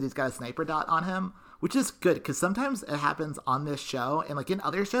realize that he's got a sniper dot on him, which is good because sometimes it happens on this show and like in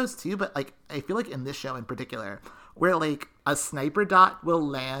other shows too, but like I feel like in this show in particular where like a sniper dot will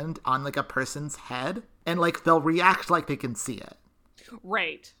land on like a person's head and like they'll react like they can see it.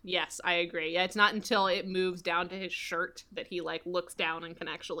 Right. Yes, I agree. Yeah, it's not until it moves down to his shirt that he like looks down and can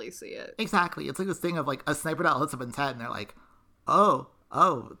actually see it. Exactly. It's like this thing of like a sniper dot hits someone's head and they're like, oh,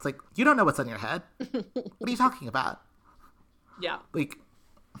 it's like, you don't know what's on your head. What are you talking about? Yeah. Like,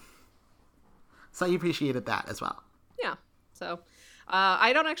 so I appreciated that as well. Yeah. So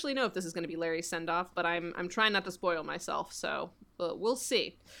I don't actually know if this is going to be Larry's send-off, but I'm trying not to spoil myself, so we'll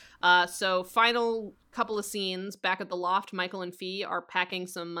see. So final couple of scenes back at the loft, Michael and Fee are packing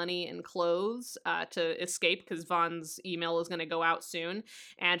some money and clothes to escape because Vaughn's email is going to go out soon.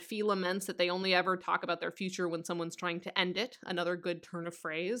 And Fee laments that they only ever talk about their future when someone's trying to end it. Another good turn of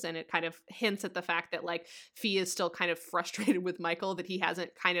phrase. And it kind of hints at the fact that like Fee is still kind of frustrated with Michael that he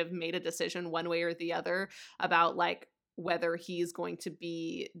hasn't kind of made a decision one way or the other about like whether he's going to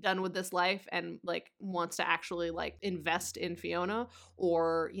be done with this life and like wants to actually like invest in Fiona,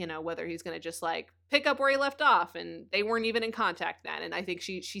 or you know, whether he's going to just like pick up where he left off. And they weren't even in contact then, and I think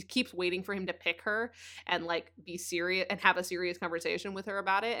she keeps waiting for him to pick her and like be serious and have a serious conversation with her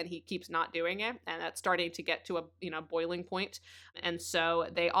about it, and he keeps not doing it, and that's starting to get to a, you know, boiling point. And so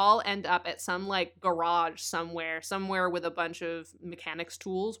they all end up at some like garage somewhere with a bunch of mechanics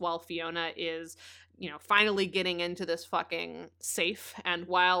tools while Fiona is, you know, finally getting into this fucking safe. And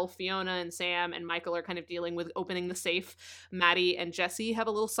while Fiona and Sam and Michael are kind of dealing with opening the safe, Maddie and Jesse have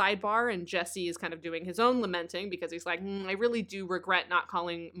a little sidebar, and Jesse is kind of doing his own lamenting because he's like, I really do regret not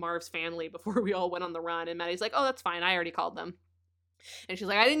calling Marv's family before we all went on the run. And Maddie's like, oh, that's fine, I already called them. And she's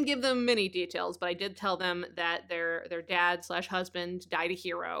like, I didn't give them many details, but I did tell them that their dad/husband died a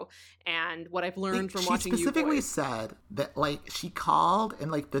hero. And what I've learned from watching you boys. She specifically said that like she called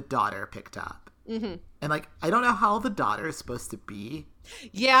and like the daughter picked up. Mm-hmm. And like I don't know how the daughter is supposed to be.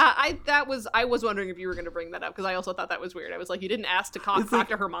 Yeah, I was wondering if you were going to bring that up because I also thought that was weird. I was like, you didn't ask to talk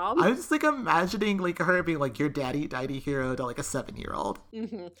to her mom. I was just like imagining like her being like, your daddy died a hero to like a 7-year-old.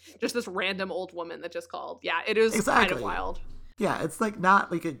 Mm-hmm. Just this random old woman that just called. Yeah, it is kind of wild. Yeah, it's like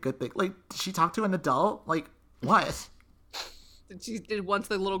not like a good thing. Like, did she talk to an adult? Like, what? Did once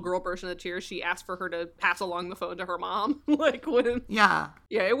the little girl burst into tears, she asked for her to pass along the phone to her mom. Like when. Yeah,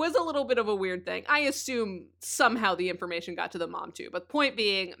 it was a little bit of a weird thing. I assume somehow the information got to the mom too. But point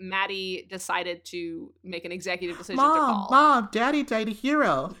being, Maddie decided to make an executive decision to call. Mom, daddy died a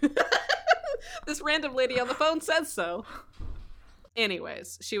hero. This random lady on the phone says so.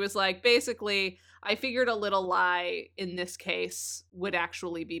 Anyways, she was like, basically, I figured a little lie in this case would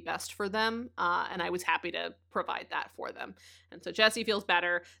actually be best for them, and I was happy to provide that for them. And so Jesse feels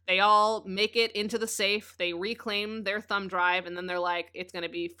better. They all make it into the safe. They reclaim their thumb drive, and then they're like, it's going to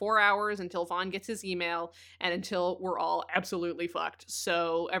be 4 hours until Vaughn gets his email and until we're all absolutely fucked.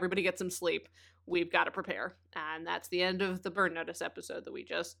 So everybody get some sleep. We've got to prepare. And that's the end of the Burn Notice episode that we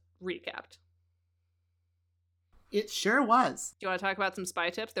just recapped. It sure was. Do you want to talk about some spy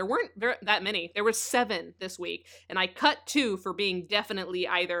tips? There weren't that many. There were 7 this week, and I cut 2 for being definitely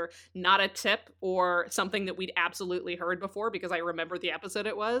either not a tip or something that we'd absolutely heard before because I remember the episode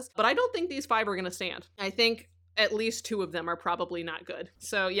it was. But I don't think these 5 are going to stand. I think at least 2 of them are probably not good.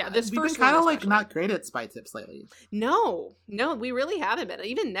 So yeah, this We've first been kind of like especially. not great at spy tips lately. No, we really haven't been.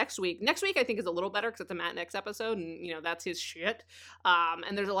 Even next week I think is a little better because it's a Matt Nix episode, and you know that's his shit.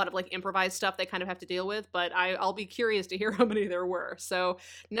 And there's a lot of like improvised stuff they kind of have to deal with. But I'll be curious to hear how many there were. So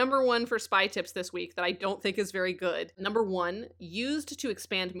number 1 for spy tips this week that I don't think is very good. Number 1, used to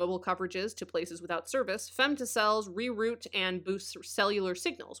expand mobile coverages to places without service, femtocells reroute and boost cellular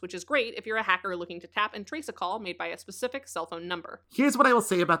signals, which is great if you're a hacker looking to tap and trace a call made by a specific cell phone number. Here's what I will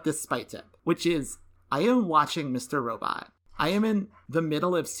say about this spy tip, which is I am watching Mr. Robot. I am in the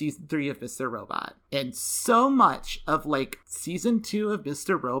middle of season 3 of Mr. Robot, and so much of like season 2 of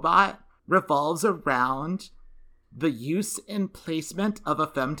Mr. Robot revolves around the use and placement of a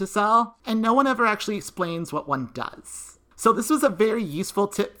femtocell, and no one ever actually explains what one does. So this was a very useful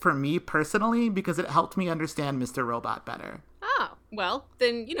tip for me personally because it helped me understand Mr. Robot better. Oh, well,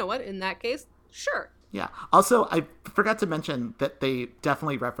 then you know what? In that case, sure. Yeah. Also, I forgot to mention that they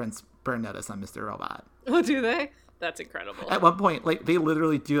definitely reference Burn Notice on Mr. Robot. Oh, do they? That's incredible. At one point, like they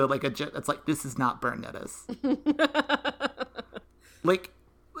literally do like it's like, this is not Burn Notice. Like,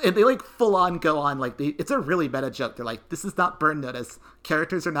 and they like full on go on like it's a really meta joke. They're like, this is not Burn Notice.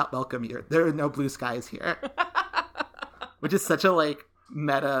 Characters are not welcome here. There are no blue skies here. Which is such a like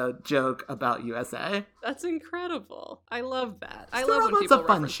meta joke about USA. That's incredible. I love that. I Mr. love when Robot's people a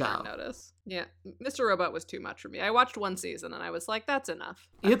fun reference Burn show. Notice. Yeah, Mr. Robot was too much for me. I watched one season and I was like, that's enough.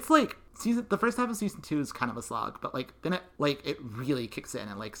 It's like the first half of season 2 is kind of a slog, but like then it really kicks in,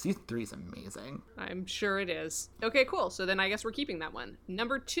 and like season 3 is amazing. I'm sure it is. Okay, cool. So then I guess we're keeping that one.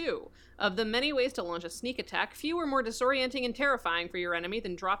 Number 2. Of the many ways to launch a sneak attack, few are more disorienting and terrifying for your enemy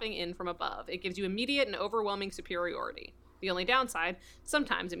than dropping in from above. It gives you immediate and overwhelming superiority. The only downside,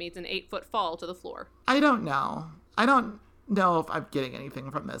 sometimes it means an 8-foot fall to the floor. I don't know if I'm getting anything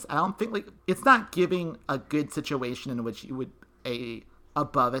from this. I don't think, like, it's not giving a good situation in which you would a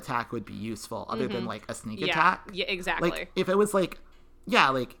above attack would be useful other than like a sneak attack. Yeah, exactly. Like if it was like, yeah,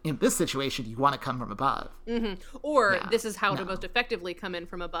 like in this situation you want to come from above. Or this is how to most effectively come in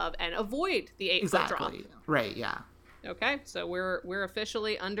from above and avoid the 8-foot drop. Right, yeah. Okay, so we're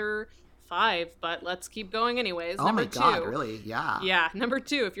officially under 5, but let's keep going anyways. Oh Number my god, 2. really? Yeah. Yeah, number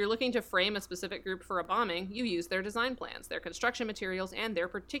 2, if you're looking to frame a specific group for a bombing, you use their design plans, their construction materials, and their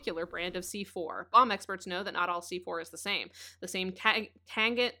particular brand of C4. Bomb experts know that not all C4 is the same. The same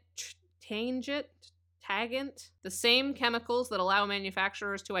the same chemicals that allow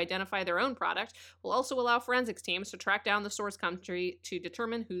manufacturers to identify their own product will also allow forensics teams to track down the source country to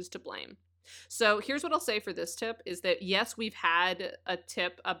determine who's to blame. So here's what I'll say for this tip is that yes, we've had a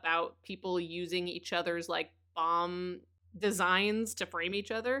tip about people using each other's like bomb designs to frame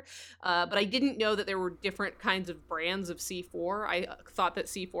each other, but I didn't know that there were different kinds of brands of C4. I thought that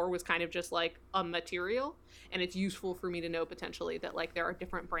C4 was kind of just like a material, and it's useful for me to know potentially that like there are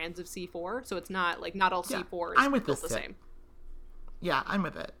different brands of C4, so it's not like not all C4 is built the same. Yeah, I'm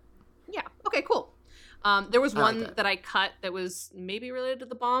with it. Yeah, okay, cool. There was one that I cut that was maybe related to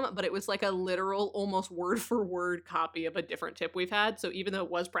the bomb, but it was like a literal, almost word for word copy of a different tip we've had. So even though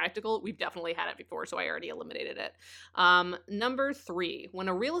it was practical, we've definitely had it before, so I already eliminated it. Number 3, when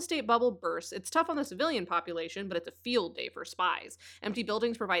a real estate bubble bursts, it's tough on the civilian population, but it's a field day for spies. Empty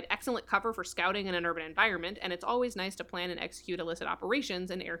buildings provide excellent cover for scouting in an urban environment, and it's always nice to plan and execute illicit operations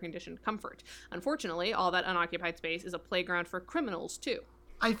in air-conditioned comfort. Unfortunately, all that unoccupied space is a playground for criminals, too.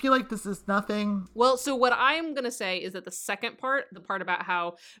 I feel like this is nothing. Well, so what I'm going to say is that the second part, the part about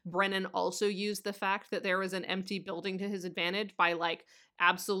how Brennan also used the fact that there was an empty building to his advantage by like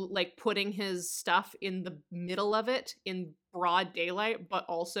putting his stuff in the middle of it in broad daylight, but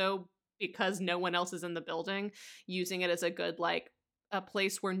also because no one else is in the building, using it as a good like a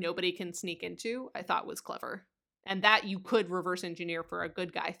place where nobody can sneak into, I thought was clever. And that you could reverse engineer for a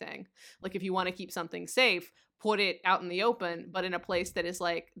good guy thing. Like if you want to keep something safe, put it out in the open, but in a place that is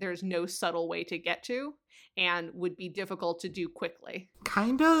like there's no subtle way to get to and would be difficult to do quickly.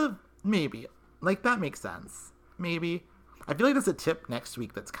 Kind of, maybe. Like that makes sense. Maybe. I feel like there's a tip next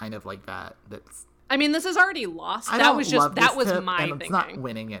week that's kind of like that. I mean, this is already lost. That was my thinking. It's not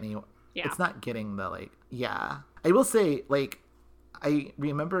winning any. Yeah. It's not getting the like. Yeah, I will say like. I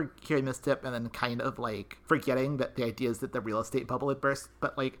remember hearing this tip and then kind of like forgetting that the idea is that the real estate bubble had burst,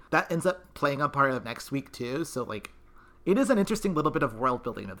 but like that ends up playing a part of next week too. So like it is an interesting little bit of world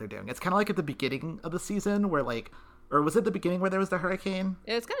building that they're doing. It's kind of like at the beginning of the season where like, or was it the beginning where there was the hurricane?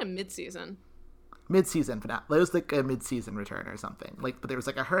 It's kind of mid-season. Mid-season for now. It was like a mid-season return or something. Like, but there was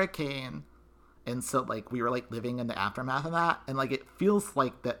like a hurricane, and so like we were like living in the aftermath of that, and like it feels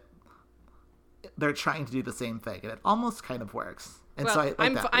like that they're trying to do the same thing, and it almost kind of works. And well, so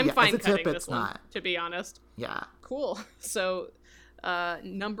I'm fine cutting this one, to be honest. Yeah. Cool. So,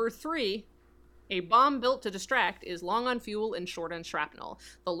 number 3, a bomb built to distract is long on fuel and short on shrapnel.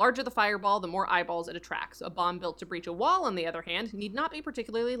 The larger the fireball, the more eyeballs it attracts. A bomb built to breach a wall, on the other hand, need not be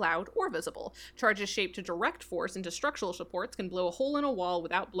particularly loud or visible. Charges shaped to direct force into structural supports can blow a hole in a wall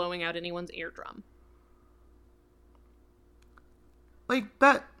without blowing out anyone's eardrum. Like,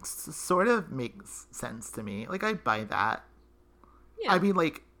 that sort of makes sense to me. Like, I buy that. Yeah. I mean,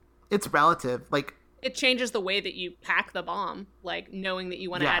 like, it's relative. Like, it changes the way that you pack the bomb, like knowing that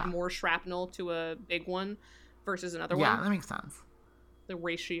you want to add more shrapnel to a big one versus another one. Yeah, that makes sense. The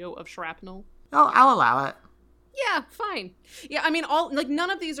ratio of shrapnel. I'll allow it. Yeah, fine. Yeah, I mean,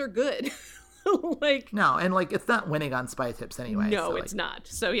 none of these are good. Like no, and like it's not winning on spy tips anyway. No, so, it's not.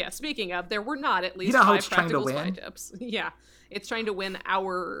 So yeah, speaking of, there were not at least 5 how practical spy tips. Yeah, it's trying to win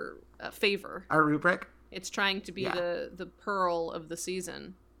our favor. Our rubric. It's trying to be the pearl of the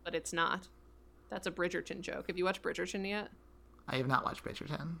season, but it's not. That's a Bridgerton joke. Have you watched Bridgerton yet? I have not watched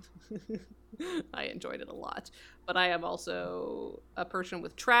Bridgerton. I enjoyed it a lot. But I am also a person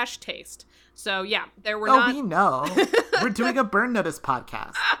with trash taste. So, yeah, there were not... Oh, we know. We're doing a Burn Notice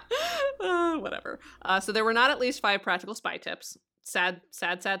podcast. Whatever. So there were not at least 5 practical spy tips. Sad.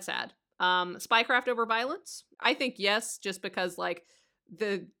 Spycraft over violence? I think yes, just because, like,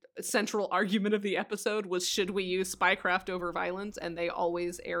 the central argument of the episode was, should we use spycraft over violence? And they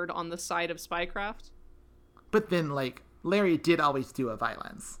always erred on the side of spycraft. But then, like, Larry did always do a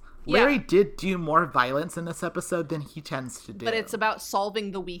violence. Yeah. Larry did do more violence in this episode than he tends to do. But it's about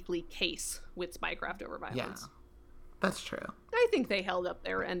solving the weekly case with spycraft over violence. Yeah, that's true. I think they held up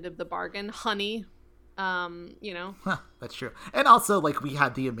their end of the bargain. Honey, you know. That's true. And also, like, we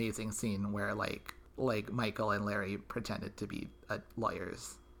had the amazing scene where, like Michael and Larry pretended to be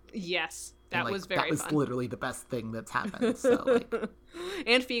lawyers. Yes, that and, was very fun. That was literally the best thing that's happened. So, like,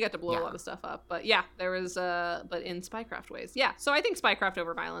 and Fee got to blow a lot of stuff up. But yeah, there was, but in spycraft ways. Yeah, so I think spycraft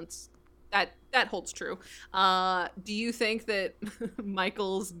over violence, that holds true. Do you think that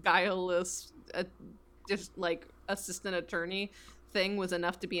Michael's guileless, just like assistant attorney thing was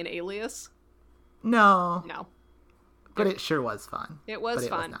enough to be an alias? No. But it sure was fun. It was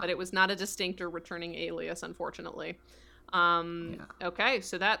fun, but it was not a distinct or returning alias, unfortunately. Okay,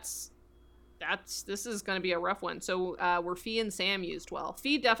 so this is going to be a rough one. So were Fee and Sam used well?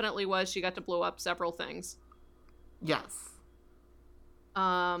 Fee definitely was. She got to blow up several things. Yes.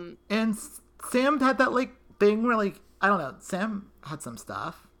 And Sam had that, like, thing where, like, I don't know, Sam had some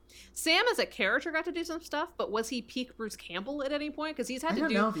stuff. Sam as a character got to do some stuff, but was he peak Bruce Campbell at any point? Because he's had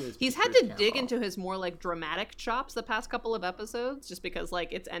to dig into his more, like, dramatic chops the past couple of episodes, just because,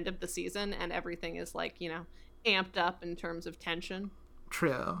 like, it's end of the season and everything is, like, you know, amped up in terms of tension.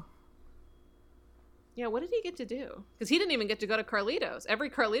 True. Yeah, what did he get to do? Because he didn't even get to go to Carlitos. Every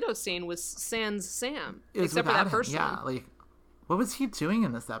Carlitos scene was sans Sam, except for that first one. Yeah, like, what was he doing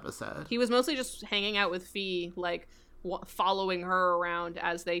in this episode? He was mostly just hanging out with Fee, like, following her around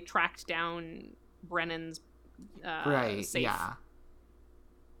as they tracked down Brennan's safe. Yeah.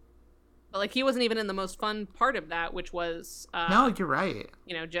 But, like, he wasn't even in the most fun part of that, which was... no, you're right.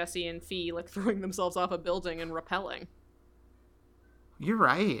 You know, Jesse and Fee, like, throwing themselves off a building and rappelling. You're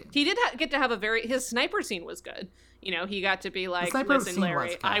right. He did get to have his sniper scene was good. You know, he got to be like, listen,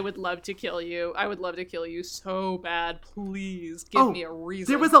 Larry, I would love to kill you. I would love to kill you so bad. Please give me a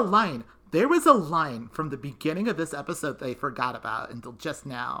reason. There was a line from the beginning of this episode that I forgot about until just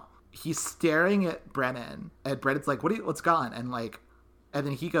now. He's staring at Brennan, and Brennan's like, what's gone? And, like, and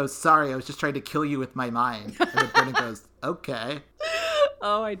then he goes, sorry, I was just trying to kill you with my mind. And then Brennan goes, okay.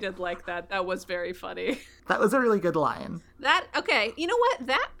 Oh, I did like that. That was very funny. That was a really good line. Okay, you know what?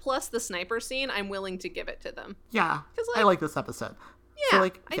 That plus the sniper scene, I'm willing to give it to them. Yeah, like, I like this episode. Yeah, so,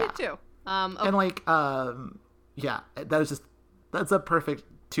 like, I did too. Okay. And, like, yeah, that's a perfect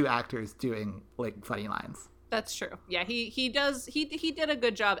two actors doing, like, funny lines. That's true. Yeah, he did a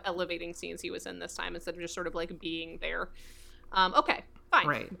good job elevating scenes he was in this time instead of just sort of, like, being there. Okay. Fine.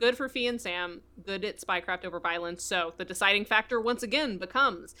 Right. Good for Fee and Sam. Good at spycraft over violence. So the deciding factor once again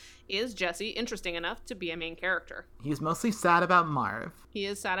becomes, is Jesse interesting enough to be a main character? He's mostly sad about Marv. He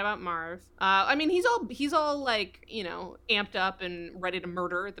is sad about Marv. I mean, he's all like, you know, amped up and ready to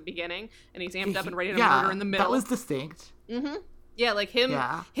murder at the beginning, and he's amped up and ready to murder in the middle. That was distinct. Mm-hmm. Yeah, like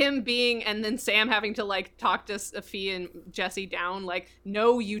him being, and then Sam having to, like, talk to Fee and Jesse down, like,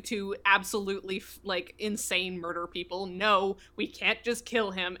 no, you two absolutely, like, insane murder people. No, we can't just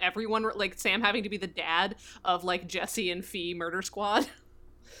kill him. Everyone, like, Sam having to be the dad of, like, Jesse and Fee murder squad.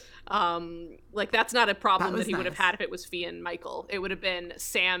 Like, that's not a problem that he would have had if it was Fee and Michael. It would have been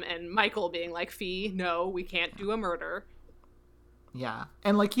Sam and Michael being like, Fee, no, we can't do a murder. Yeah.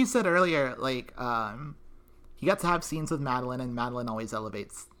 And like you said earlier, like, he got to have scenes with Madeline, and Madeline always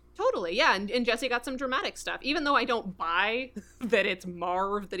elevates. Totally, yeah, and Jesse got some dramatic stuff, even though I don't buy that it's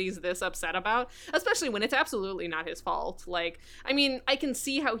Marv that he's this upset about, especially when it's absolutely not his fault. Like, I mean, I can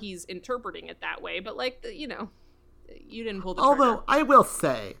see how he's interpreting it that way, but, like, you know, you didn't pull the trigger. Although, I will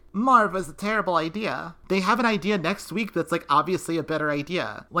say, Marv was a terrible idea. They have an idea next week that's, like, obviously a better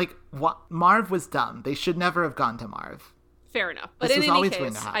idea. Like, Marv was dumb. They should never have gone to Marv. Fair enough. But in any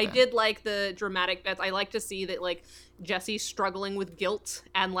case, I did like the dramatic bits. I like to see that, like, Jesse's struggling with guilt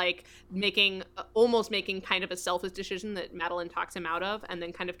and, like, almost making kind of a selfish decision that Madeline talks him out of, and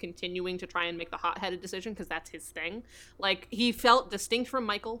then kind of continuing to try and make the hot-headed decision because that's his thing. Like, he felt distinct from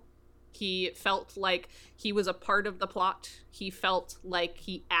Michael. He felt like he was a part of the plot. He felt like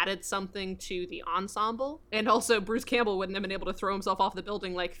he added something to the ensemble. And also, Bruce Campbell wouldn't have been able to throw himself off the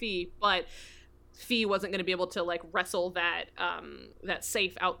building like Fee, but Fee wasn't going to be able to, like, wrestle that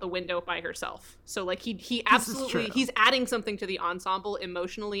safe out the window by herself. So, like, he absolutely, he's adding something to the ensemble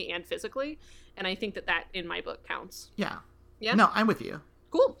emotionally and physically, and I think that in my book counts. Yeah. No, I'm with you.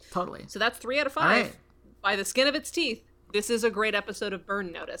 Cool. Totally. So that's 3 out of 5. Right. By the skin of its teeth. This is a great episode of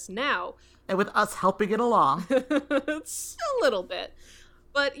Burn Notice. Now, and with us helping it along. It's a little bit.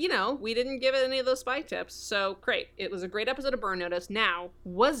 But, you know, we didn't give it any of those spy tips, so great. It was a great episode of Burn Notice. Now,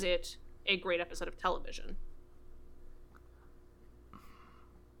 was it a great episode of television?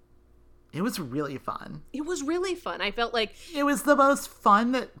 It was really fun. It was really fun. I felt like... It was the most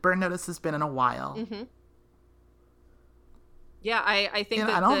fun that Burn Notice has been in a while. Mm-hmm. Yeah, I think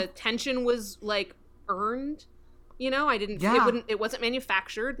that the tension was, like, earned. You know, it wasn't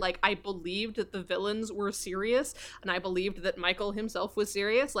manufactured. Like, I believed that the villains were serious, and I believed that Michael himself was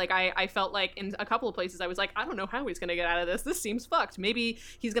serious. Like, I felt like in a couple of places I was like, I don't know how he's gonna get out of this. This seems fucked. Maybe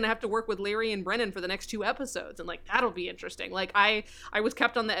he's gonna have to work with Larry and Brennan for the next 2 episodes, and, like, that'll be interesting. Like, I was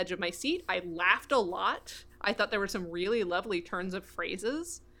kept on the edge of my seat. I laughed a lot. I thought there were some really lovely turns of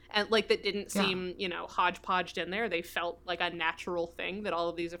phrases. And, like, that didn't seem, you know, hodgepodged in there. They felt like a natural thing that all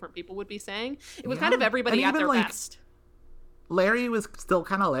of these different people would be saying. It was kind of everybody at their best. Larry was still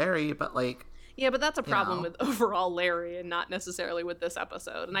kind of Larry, but, like... Yeah, but that's a problem with overall Larry and not necessarily with this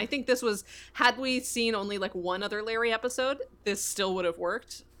episode. And I think this was... Had we seen only, like, one other Larry episode, this still would have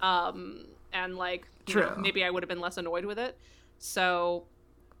worked. And, like, you know, maybe I would have been less annoyed with it. So,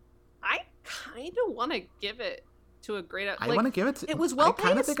 I kind of want to give it... to a great... I want to give it to... It was well paced. I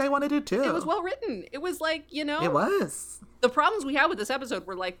kind of think I want to do, too. It was well written. It was like, you know... It was. The problems we had with this episode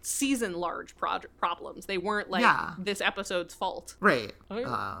were, like, season-large problems. They weren't, like, this episode's fault. Right.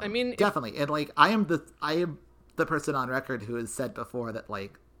 I mean... Definitely. And, like, I am the person on record who has said before that,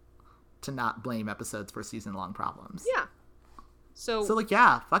 like, to not blame episodes for season-long problems. Yeah. So, like,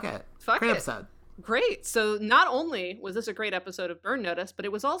 yeah, fuck it. Great episode. Great. So not only was this a great episode of Burn Notice, but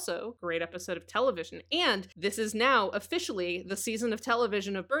it was also a great episode of television. And this is now officially the season of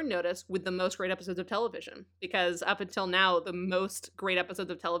television of Burn Notice with the most great episodes of television. Because up until now, the most great episodes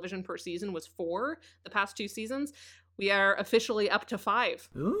of television per season was 4 the past 2 seasons. We are officially up to 5.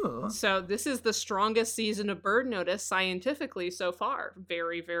 Ooh. So this is the strongest season of Burn Notice scientifically so far.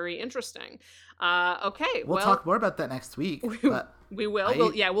 Very, very interesting. Okay. We'll talk more about that next week. But we will.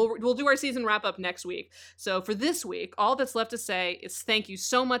 We'll do our season wrap up next week. So for this week, all that's left to say is thank you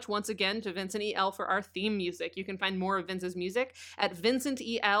so much once again to Vincent E.L. for our theme music. You can find more of Vince's music at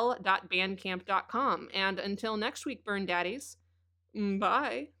vincentel.bandcamp.com. And until next week, Burn Daddies,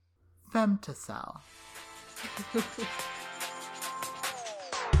 bye. Femtocell.